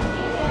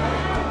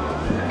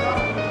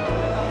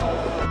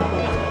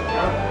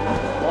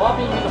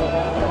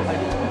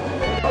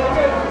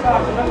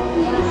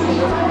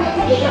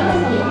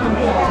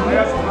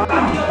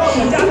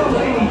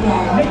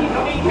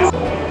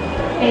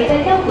微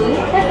信收款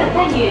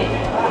77元。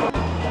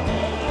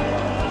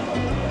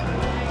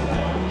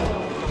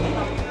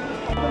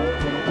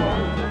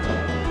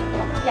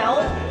有，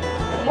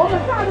我就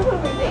揸咗佢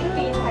永遠變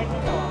喺邊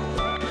度啊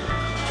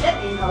？1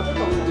年後都仲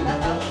唔得，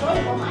所以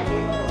我買嘢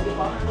我同你講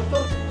啦，我都。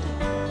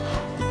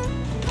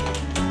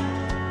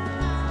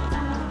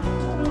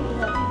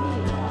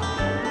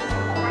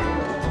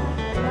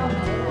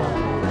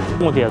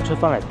我哋又出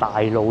翻嚟大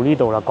路呢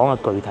度啦，講下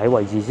具體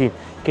位置先。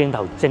鏡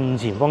頭正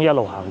前方一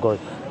路行過去，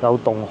有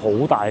棟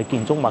好大嘅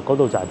建築物，嗰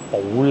度就係保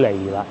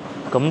利啦。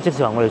咁即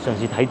係話我哋上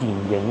次睇電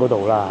影嗰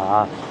度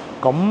啦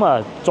嚇。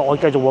咁再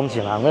繼續往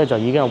前行咧，就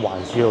已經係環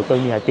市路對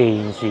面係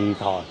電視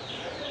台。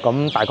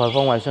咁大概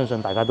方位相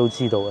信大家都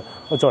知道嘅。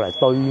我再嚟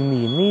對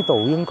面呢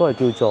度應該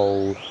係叫做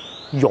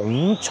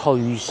永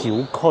翠小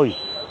區。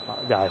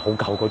又係好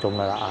舊嗰種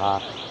㗎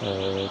啦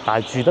但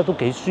係住得都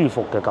幾舒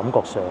服嘅感覺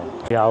上，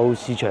有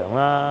市場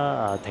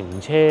啦，停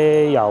車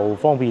又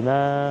方便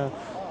啦，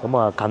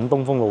咁近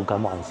東風路近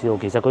環市路，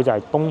其實佢就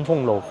係東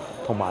風路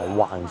同埋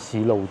環市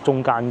路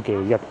中間嘅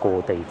一個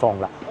地方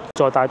啦。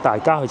再帶大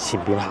家去前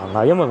邊行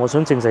下，因為我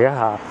想證實一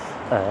下，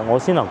我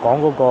先能講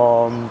嗰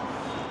個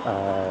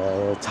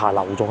茶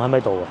樓仲喺咪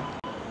度啊？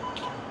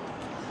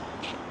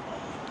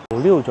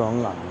呢度仲有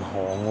銀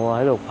行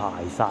喎，喺度排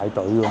晒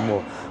隊咁喎。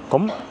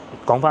咁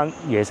講翻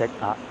嘢食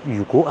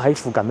如果喺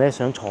附近咧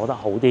想坐得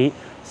好啲、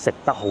食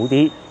得好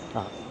啲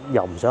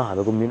又唔想行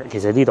到咁遠，其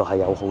實呢度係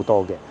有好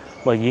多嘅。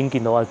我已經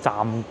見到湛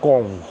江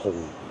豪，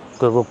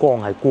佢個光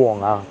係光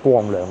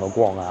光亮嘅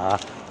光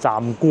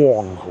湛江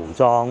豪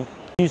莊。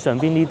上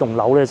邊呢棟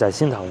樓咧就係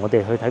先頭我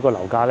哋去睇個樓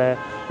價咧，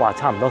話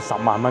差唔多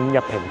10萬蚊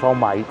1平方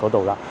米嗰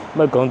度啦。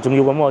咁啊講仲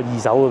要揾個二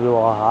手嘅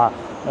喎嚇。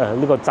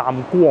呢個湛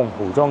江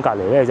豪莊隔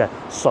離咧就係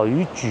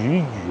水煮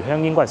魚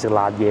香，應該係食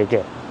辣嘢嘅。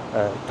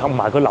同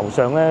埋佢樓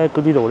上咧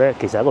嗰呢度咧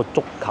其實係一個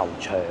足球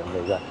場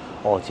嚟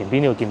嘅。前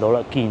邊呢度見到啦，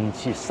建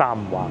設3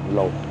環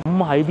路。咁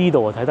喺呢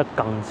度啊睇得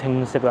更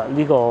清晰啦。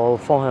呢個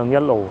方向一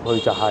路去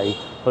就係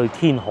去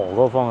天河嗰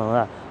個方向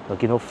啦。就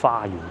見到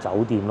花園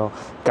酒店咯。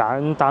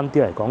簡單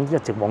啲嚟講，一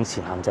直往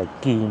前行就係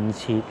建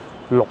設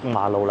6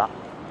馬路啦。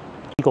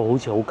呢個好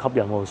似好吸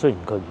引喎，雖然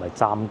佢唔係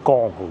湛江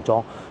豪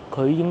莊，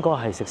佢應該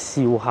係食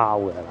燒烤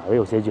嘅。嗱，呢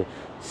度寫住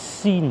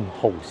鮮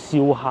蠔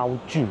燒烤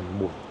專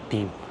門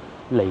店，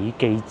李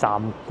記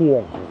湛江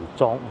豪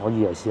莊，可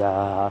以嚟試下。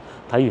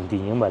睇完電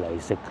影咪嚟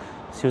食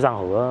燒生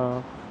蠔啦。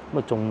咁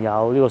啊，仲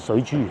有呢個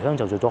水煮魚香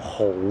就做咗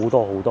好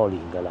多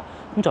年㗎啦。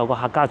咁仲有個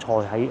客家菜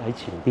喺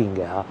前邊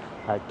嘅嚇。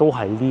都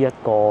係呢一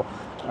個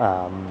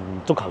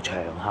足球場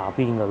下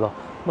邊嘅咯。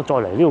咁啊，再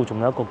嚟呢度仲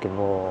有一個勁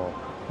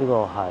喎，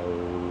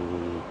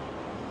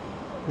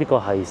呢個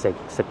係食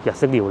日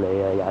式料理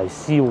嘅，又係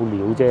燒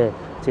料啫，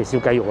即係燒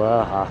雞肉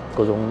啦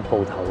嚇嗰種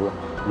鋪頭咯。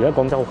而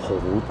家廣州好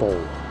多。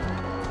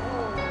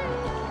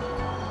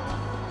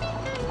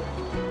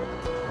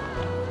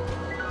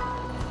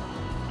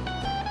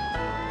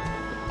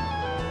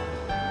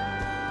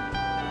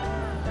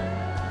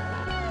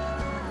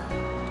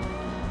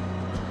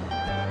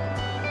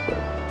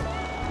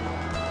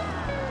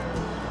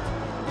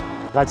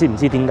大家知唔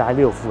知點解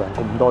呢度附近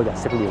咁多日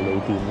式料理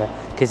店咧？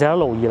其實一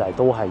路以嚟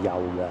都係有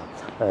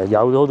嘅，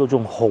有好多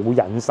種好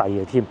隱世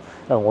嘅添。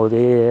我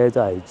哋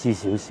真係知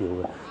少少嘅。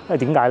因為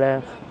點解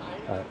咧？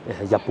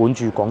日本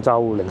駐廣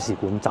州領事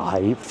館就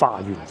喺花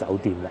園酒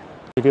店啦。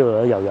呢度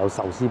咧又有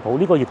壽司鋪，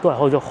呢個亦都係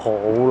開咗好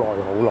耐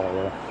嘅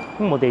啦。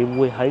咁我哋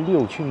會喺呢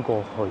度穿過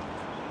去，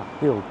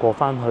呢度過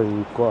翻去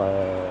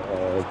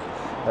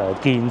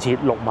建設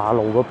6馬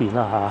路嗰邊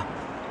啦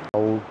嚇。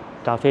有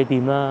咖啡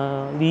店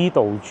啦，呢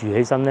度住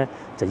起身咧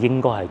就應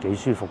該係幾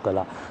舒服噶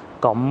啦。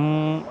咁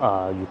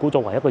如果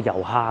作為一個遊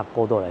客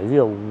過到嚟呢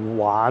度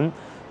玩，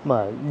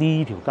咁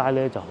呢條街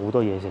咧就好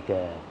多嘢食嘅。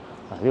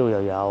呢度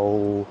又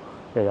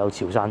有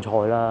潮汕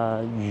菜啦、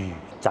魚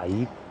仔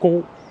糕、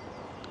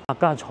客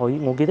家菜。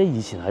我記得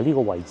以前喺呢個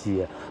位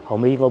置啊，後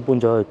尾應該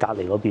搬咗去隔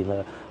離嗰邊啦。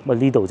咁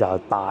呢度就係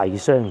大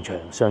商場。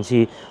上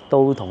次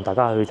都同大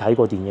家去睇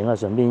過電影啦，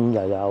上邊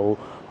又有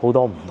好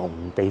多唔同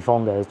地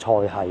方嘅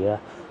菜系啦。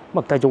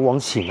咁繼續往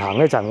前行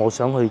咧，就係我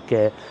想去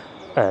嘅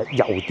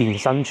郵電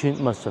新村。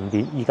咁順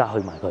便依家去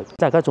埋佢。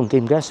大家仲記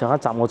唔記得上一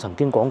集我曾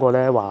經講過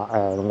咧，話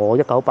我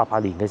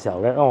1988年嘅時候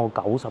咧，因為我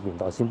90年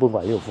代先搬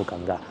過嚟呢度附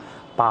近㗎。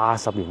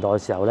80年代嘅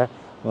時候咧，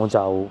我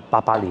就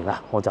88年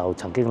啦，我就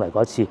曾經嚟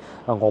過一次。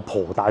我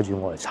婆帶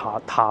住我嚟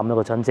探一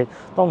個親戚，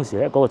當時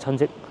咧嗰個親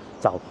戚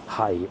就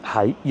係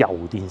喺郵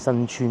電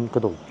新村嗰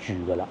度住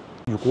㗎啦。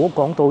如果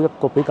講到一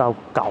個比較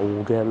舊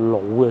嘅老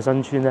嘅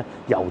新村咧，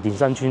郵電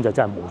新村就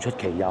真係無出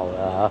其右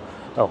啦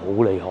嚇，好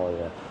厲害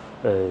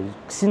嘅。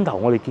先頭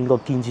我哋見過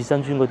建設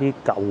新村嗰啲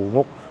舊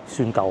屋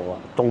算舊啊，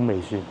都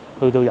未算。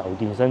去到郵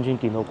電新村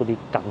見到嗰啲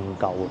更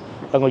舊啊，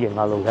等我認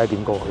下路睇下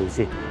點過去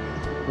先。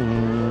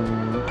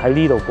喺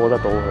呢度過得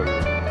到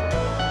去。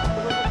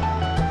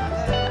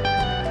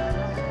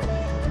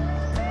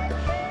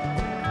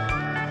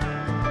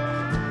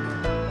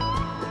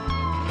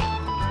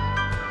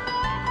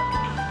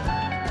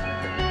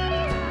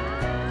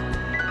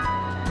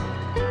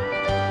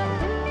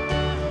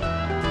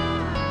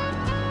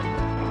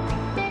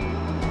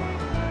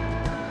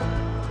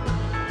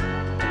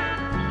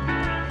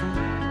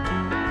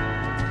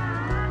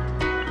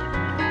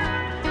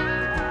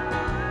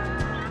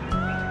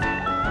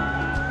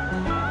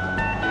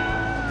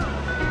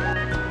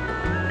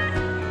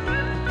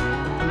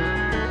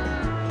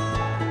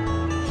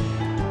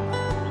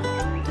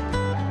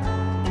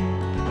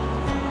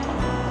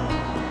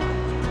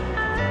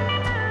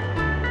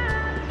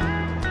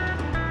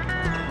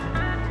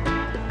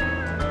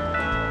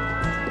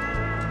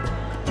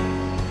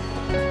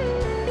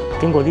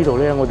經過呢度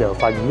咧，我哋又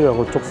發現呢有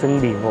個竹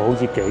升麵喎，好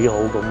似幾好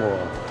咁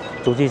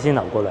喎。早知先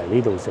留過嚟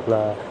呢度食啦，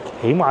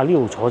起碼呢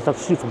度坐得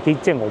舒服啲。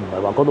即係我唔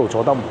係話嗰度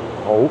坐得唔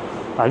好，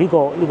但係呢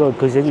個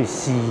佢寫住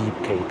試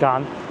業期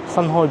間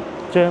新開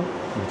張，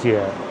唔知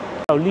啊。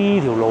就呢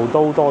條路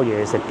都多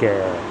嘢食嘅。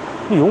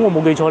如果我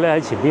冇記錯咧，喺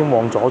前邊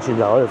往左轉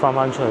就可以翻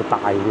出去大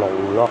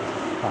路咯。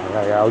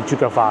又有豬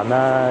腳飯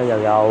啦，又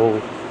有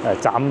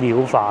斬料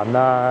飯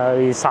啦，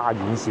啲沙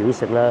縣小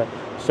食啦，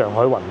上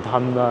海雲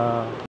吞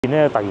啦。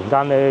咧突然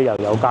間咧又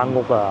有間屋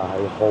啊，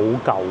係好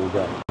舊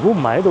嘅。如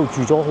果唔係喺度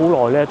住咗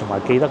好耐咧，同埋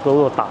記得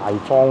嗰個大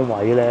方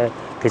位咧，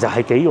其實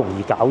係幾容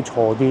易搞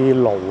錯啲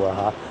路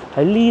啊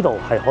嚇。喺呢度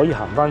係可以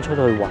行翻出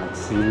去環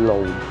市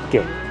路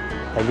嘅，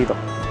喺呢度。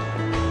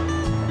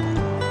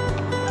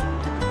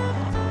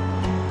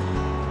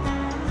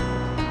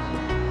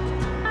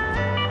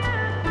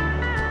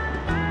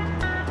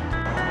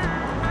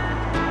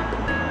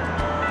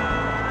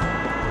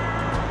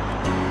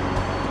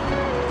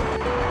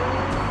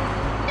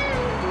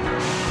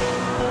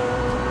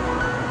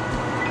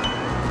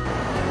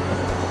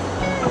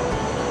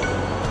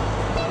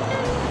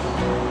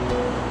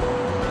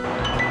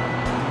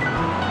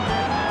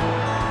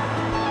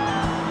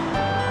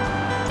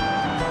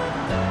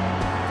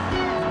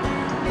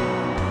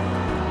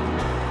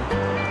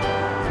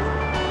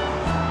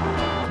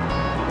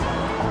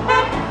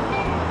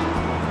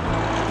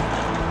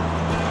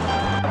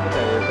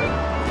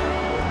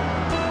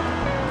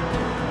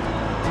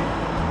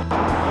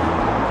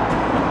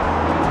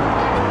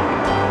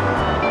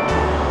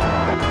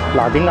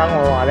嗱，點解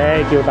我話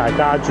咧叫大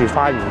家住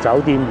花園酒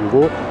店？如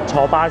果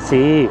坐巴士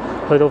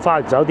去到花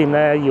園酒店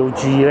咧，要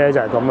注意咧就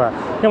係咁啦。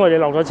因為你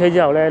落咗車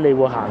之後咧，你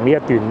會行呢一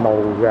段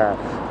路嘅。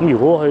咁如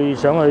果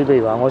想去，譬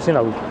如話我先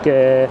頭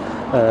嘅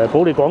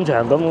保利廣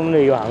場咁，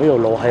你要行呢條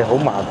路係好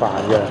麻煩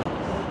嘅。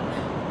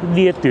呢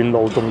一段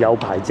路仲有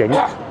排整，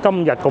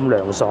今日咁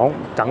涼爽，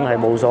梗係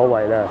冇所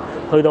謂啦。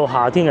去到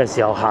夏天嘅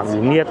時候行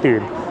完呢一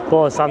段，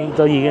嗰個身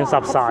都已經濕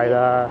晒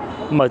啦，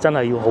咁啊真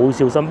係要好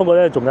小心。不過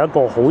咧，仲有一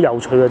個好有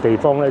趣嘅地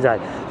方咧，就係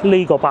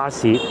呢個巴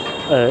士，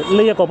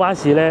呢一個巴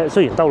士咧，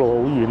雖然兜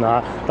路好遠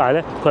啊，但係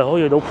咧佢係可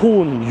以去到番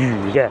禺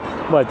嘅，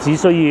咁啊只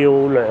需要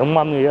2蚊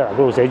嘅啫，嗱嗰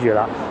度寫住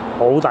啦，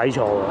好抵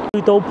坐嘅。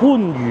去到番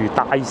禺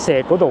大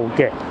石嗰度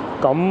嘅。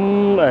咁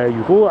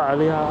如果話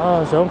你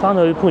想翻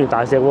去番禺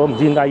大石喎，唔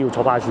知點解要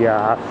坐巴士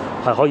啊？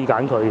係可以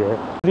揀佢嘅。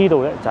呢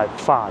度咧就係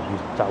花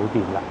園酒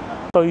店啦。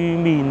對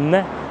面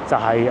咧就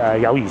係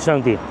友誼商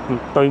店，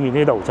對面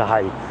呢度就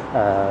係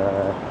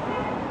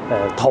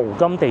淘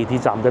金地鐵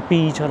站嘅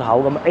B 出口。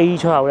咁 A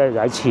出口咧就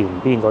喺前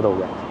邊嗰度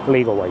嘅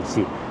呢個位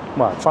置。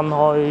咁啊分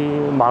開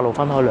馬路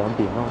分開兩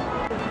邊咯。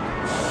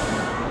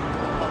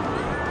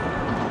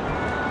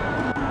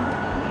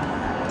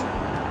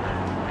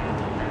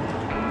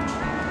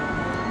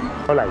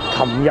嚟，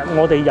琴日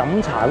我哋飲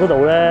茶嗰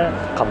度咧，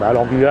琴日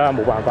落雨啦，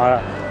冇辦法啦。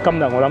今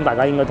日我諗大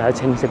家應該睇得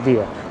清晰啲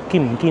嘅，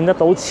見唔見得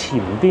到前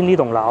邊呢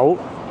棟樓？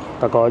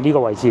大概呢個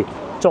位置，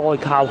再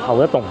靠後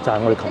一棟就係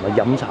我哋琴日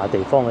飲茶嘅地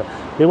方嘅。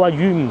你話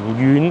遠唔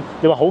遠？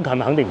你話好近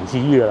肯定唔至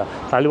於㗎啦，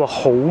但係你話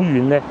好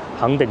遠咧，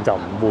肯定就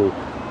唔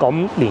會。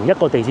咁連一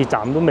個地鐵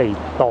站都未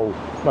到。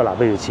咁啊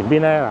嗱，譬如前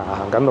邊咧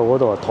行緊路嗰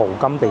度啊，淘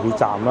金地鐵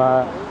站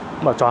啦。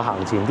咁啊，再行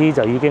前啲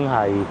就已經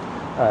係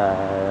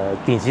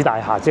電子大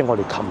廈，即係我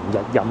哋琴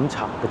日飲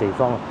茶嘅地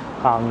方，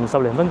行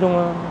10零分鐘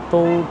啦，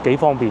都幾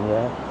方便嘅。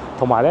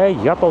同埋咧，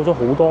而家多咗好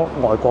多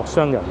外國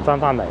商人翻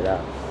嚟啦。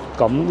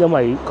咁因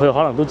為佢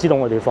可能都知道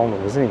我哋放農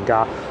曆新年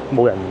假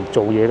冇人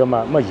做嘢噶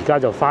嘛，咁啊而家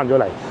就翻咗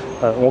嚟。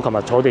我琴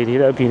日坐地鐵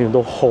咧，見到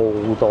都好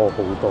多好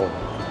多。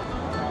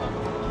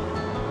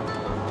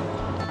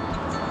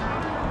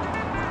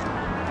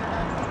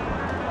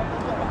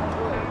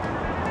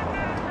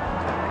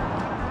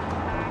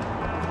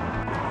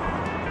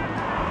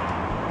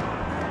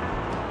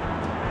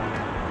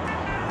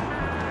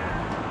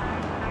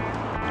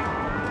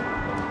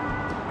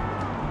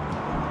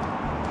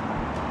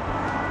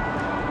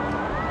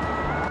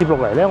接落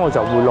嚟咧，我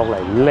就會落嚟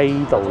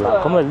呢度啦。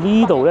咁啊，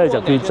呢度咧就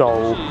叫做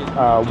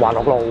華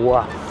樂路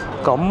啊。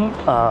咁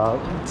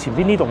前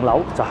邊呢棟樓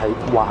就係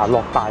華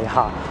樂大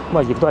廈，咁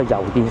啊亦都係郵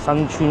電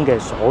新村嘅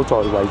所在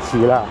位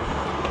置啦。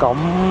咁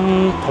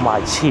同埋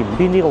前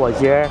邊呢個位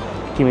置咧，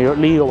見唔見到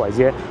呢個位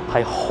置咧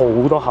係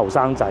好多後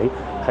生仔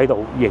喺度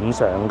影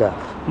相嘅。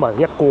咁啊，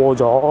一過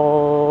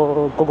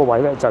咗嗰個位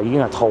咧，就已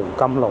經係淘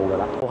金路㗎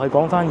啦。我係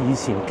講翻以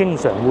前經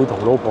常會同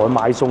老婆去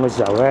買餸嘅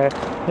時候咧，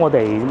我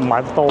哋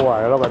買得多啊，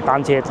攞個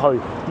單車推，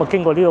咁啊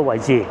經過呢個位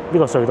置，呢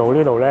個隧道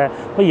呢度咧，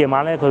咁夜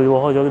晚咧佢會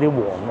開咗啲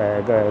黃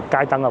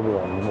嘅街燈啊，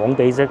黃黃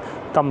地色、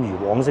金魚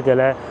黃色嘅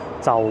咧，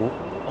就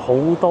好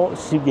多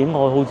攝影愛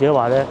好者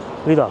話咧，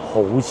呢度係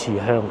好似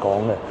香港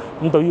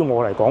嘅。咁對於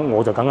我嚟講，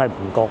我就梗係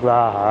唔覺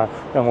啦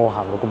嚇，因為我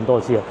行過咁多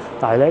次啊。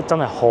但係咧，真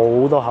係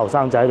好多後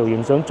生仔喺度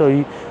影相，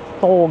最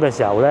多嘅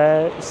時候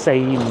咧4、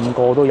5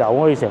個都有。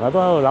我哋成日都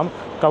喺度諗，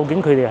究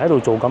竟佢哋喺度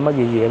做緊乜嘢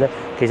嘢咧？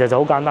其實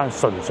就好簡單，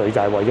純粹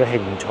就係為咗興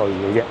趣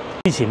嘅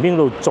啫。前邊嗰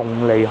度仲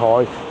厲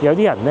害，有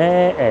啲人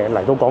咧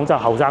嚟到廣州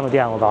後生嗰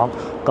啲啊，我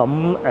講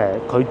咁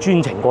佢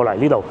專程過嚟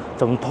呢度，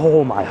仲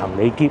拖埋行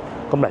李篋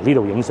咁嚟呢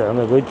度影相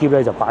嘅。嗰啲篋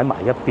咧就擺埋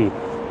一邊。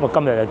咁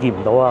今日就見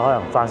唔到啊，可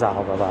能翻晒學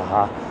㗎吧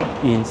嚇。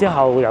然之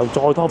後又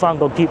再拖翻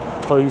個篋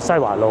去西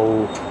華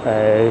路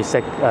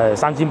食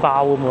生煎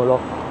包咁嘅咯。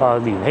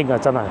年輕啊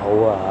真係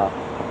好啊！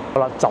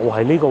好啦，就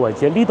係呢個位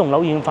置，呢棟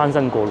樓已經翻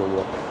新過咯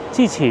喎。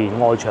之前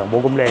外牆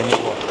冇咁靚嘅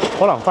喎，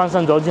可能翻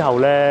新咗之後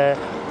咧，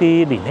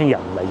啲年輕人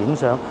嚟影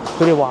相，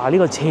佢哋話呢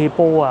個斜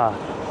坡啊，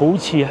好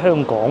似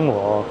香港喎。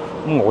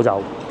咁我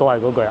就都係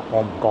嗰句啦，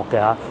我唔覺嘅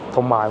嚇。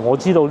同埋我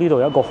知道呢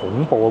度有一個恐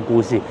怖嘅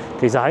故事，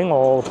其實喺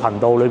我頻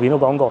道裏邊都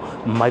講過，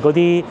唔係嗰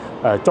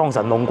啲裝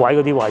神弄鬼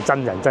嗰啲，話係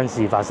真人真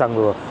事發生嘅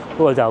喎。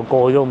不過就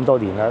過咗咁多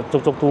年啦，足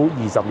足都20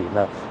年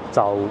啦，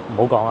就唔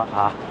好講啦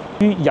嚇。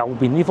於右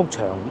邊呢幅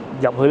牆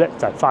入去咧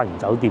就係花園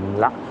酒店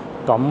啦。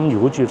咁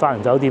如果住花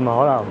園酒店啊，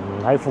可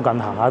能喺附近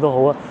行下都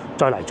好啊。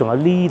再嚟仲有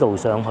呢度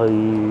上去，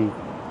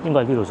應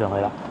該係呢度上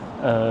去啦。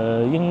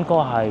應該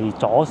係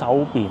左手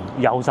邊、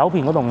右手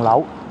邊嗰棟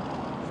樓。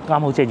啱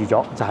好遮住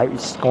咗，就係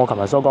我琴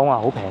日所講話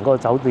好平嗰個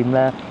酒店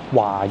咧，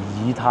華爾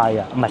泰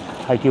啊，唔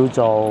係叫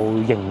做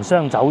營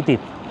商酒店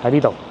喺呢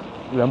度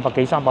，200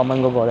幾300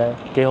蚊嗰個咧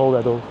幾好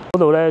嘅都。嗰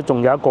度咧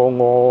仲有一個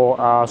我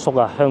阿叔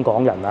啊，香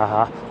港人啊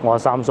嚇，我阿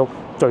三叔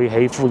最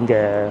喜歡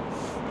嘅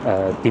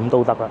點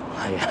都得啦，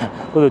係啊，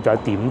嗰度仲有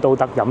點都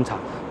得飲茶，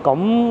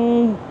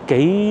咁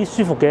幾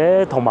舒服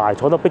嘅，同埋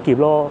坐得逼傑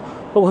咯。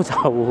不過就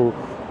我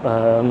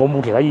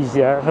冇其他意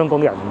思啊，香港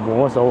人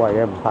冇乜所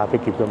謂嘅，唔怕逼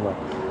傑㗎嘛。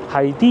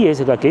係啲嘢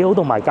食係幾好，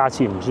同埋價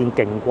錢唔算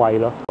勁貴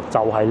咯，就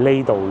係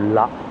呢度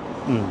啦。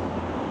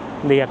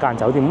呢一間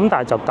酒店。咁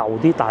但係就舊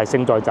啲，但係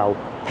勝在就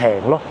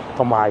平咯，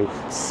同埋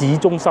市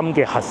中心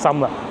嘅核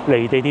心啊，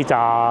離地鐵站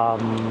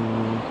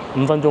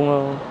5分鐘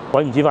咯。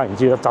鬼唔知翻唔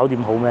知酒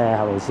店好咩？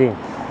係咪先？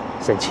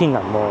成千銀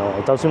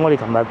喎！就算我哋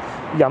琴日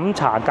飲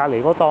茶隔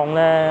離嗰檔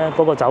咧，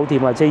嗰個酒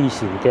店啊，即係以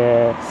前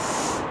嘅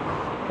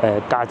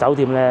價酒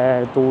店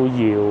咧，都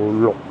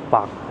要600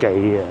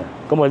幾啊！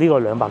咁啊，呢個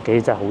200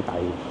幾真係好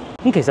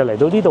抵。咁其實嚟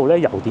到呢度咧，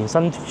郵電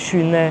新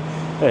村咧，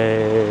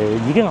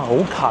已經係好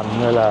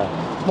近㗎啦。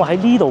我喺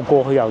呢度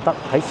過去又得，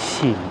喺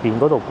前邊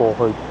嗰度過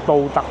去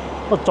都得。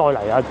不過再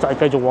嚟啊，就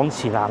繼續往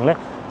前行咧，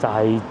就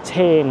係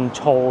青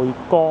菜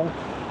江。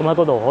咁喺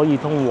嗰度可以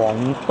通往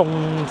東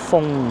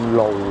風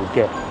路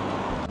嘅。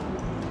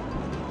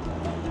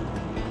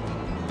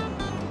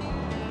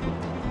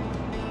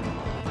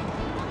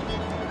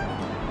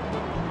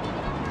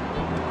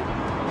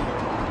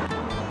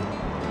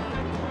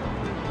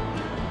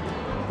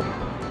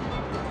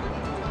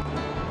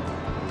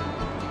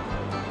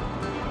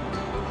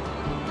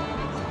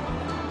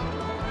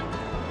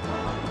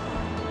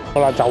好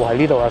啦，就係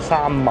呢度啊，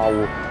三茂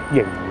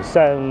營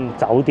商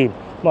酒店。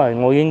咁啊，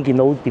我已經見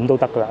到點都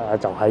得㗎啦，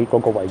就喺嗰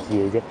個位置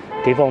嘅啫，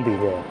幾方便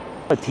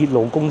嘅。鐵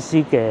路公司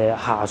嘅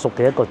下屬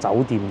嘅一個酒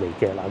店嚟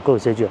嘅，嗱，嗰度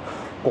寫住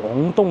廣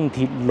東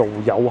鐵路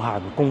有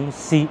限公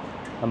司，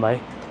係咪？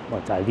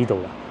就係呢度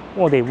啦。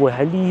我哋會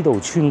喺呢度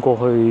穿過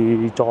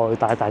去，再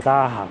帶大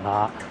家行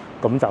下，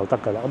咁就得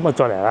㗎啦。咁啊，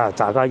再嚟啦，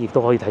大家亦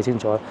都可以睇清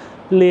楚。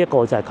呢一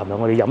個就係琴日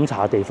我哋飲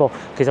茶嘅地方。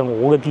其實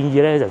我嘅建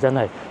議咧，就真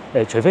係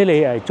除非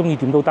你中意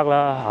點都得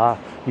啦嚇。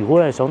如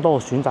果你係想多個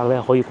選擇咧，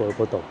可以過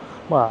去嗰度。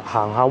咁啊，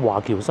行下華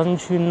僑新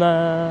村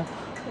啦，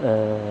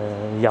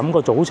飲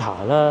個早茶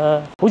啦。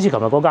好似琴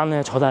日嗰間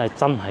咧，坐得係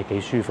真係幾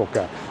舒服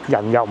嘅，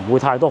人又唔會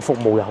太多，服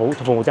務又好，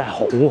服務真係好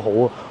好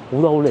啊，好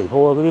得好離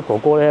譜啊！嗰啲哥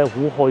哥咧好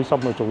開心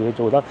啊，做嘢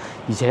做得，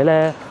而且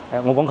咧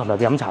我講琴日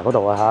飲茶嗰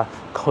度啊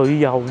嚇，佢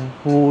又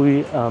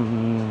會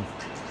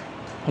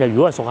又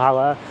如果係熟客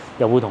嘅，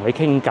又會同你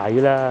傾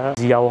偈啦，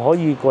又可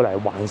以過嚟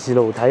環市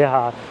路睇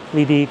下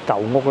呢啲舊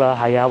屋啦。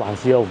係啊，環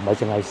市路唔係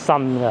淨係新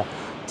嘅，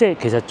即係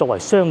其實作為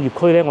商業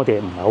區咧，我哋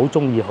唔係好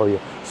中意去嘅。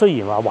雖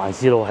然話環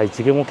市路係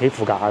自己屋企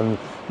附近，咁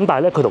但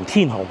係咧佢同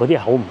天河嗰啲係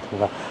好唔同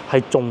嘅，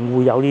係仲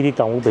會有呢啲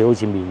舊屋，比好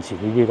似面前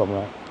呢啲咁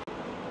啦，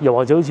又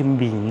或者好似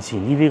面前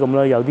呢啲咁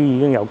啦，有啲已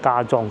經有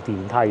加裝電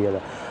梯嘅啦。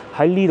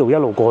喺呢度一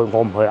路過去，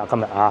我唔去啦，今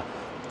日啊，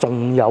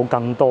仲有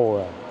更多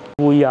嘅。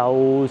會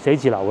有寫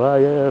字樓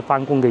啦，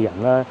翻工嘅人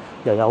啦，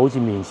又有好似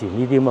面前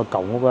呢啲咁嘅舊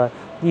屋啦。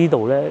呢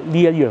度咧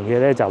呢一樣嘢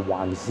咧就係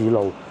環市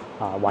路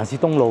啊，環市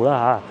東路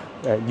啦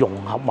嚇，融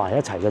合埋一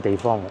齊嘅地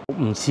方，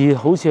唔似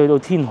好似去到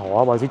天河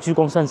啊或者珠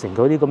江新城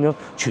嗰啲咁樣，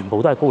全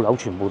部都係高樓，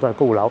全部都係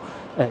高樓。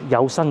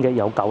有新嘅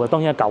有舊嘅，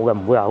當然舊嘅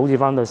唔會話好似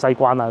翻到西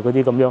關啊嗰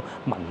啲咁樣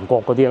民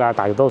國嗰啲啦，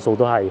大多數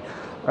都係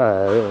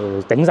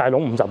頂晒籠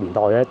50年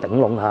代嘅頂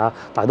籠嚇，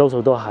大多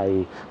數都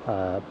係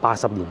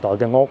80年代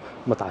嘅屋，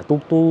咁啊但係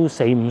都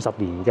40-50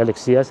年嘅歷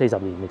史啦，40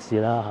年歷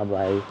史啦，係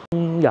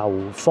咪？又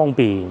方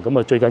便，咁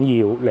啊最緊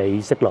要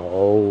你識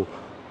路。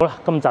好啦，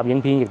今集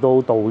影片亦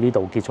都到呢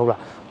度結束啦，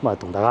咁啊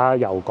同大家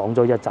又講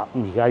咗一集，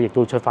而家亦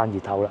都出翻熱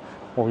頭啦，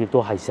我亦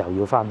都係時候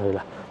要翻去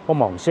啦。幫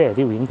忙 share 呢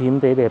條影片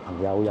俾你嘅朋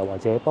友，又或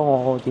者幫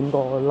我點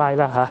個 like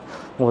啦嚇，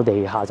我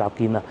哋下集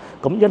見啦。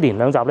咁1連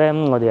2集咧，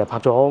我哋就拍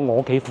咗我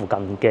屋企附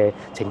近嘅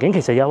情景。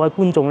其實有位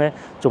觀眾咧，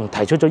仲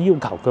提出咗要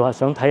求，佢話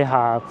想睇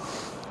下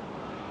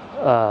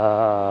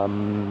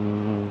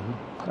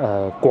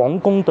廣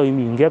工對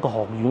面嘅一個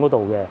學院嗰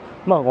度嘅。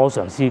咁啊，我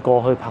嘗試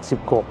過去拍攝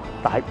過，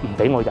但係唔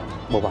俾我入，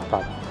冇辦法。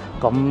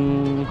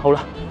咁好啦，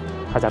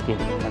下集見，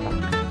拜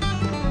拜。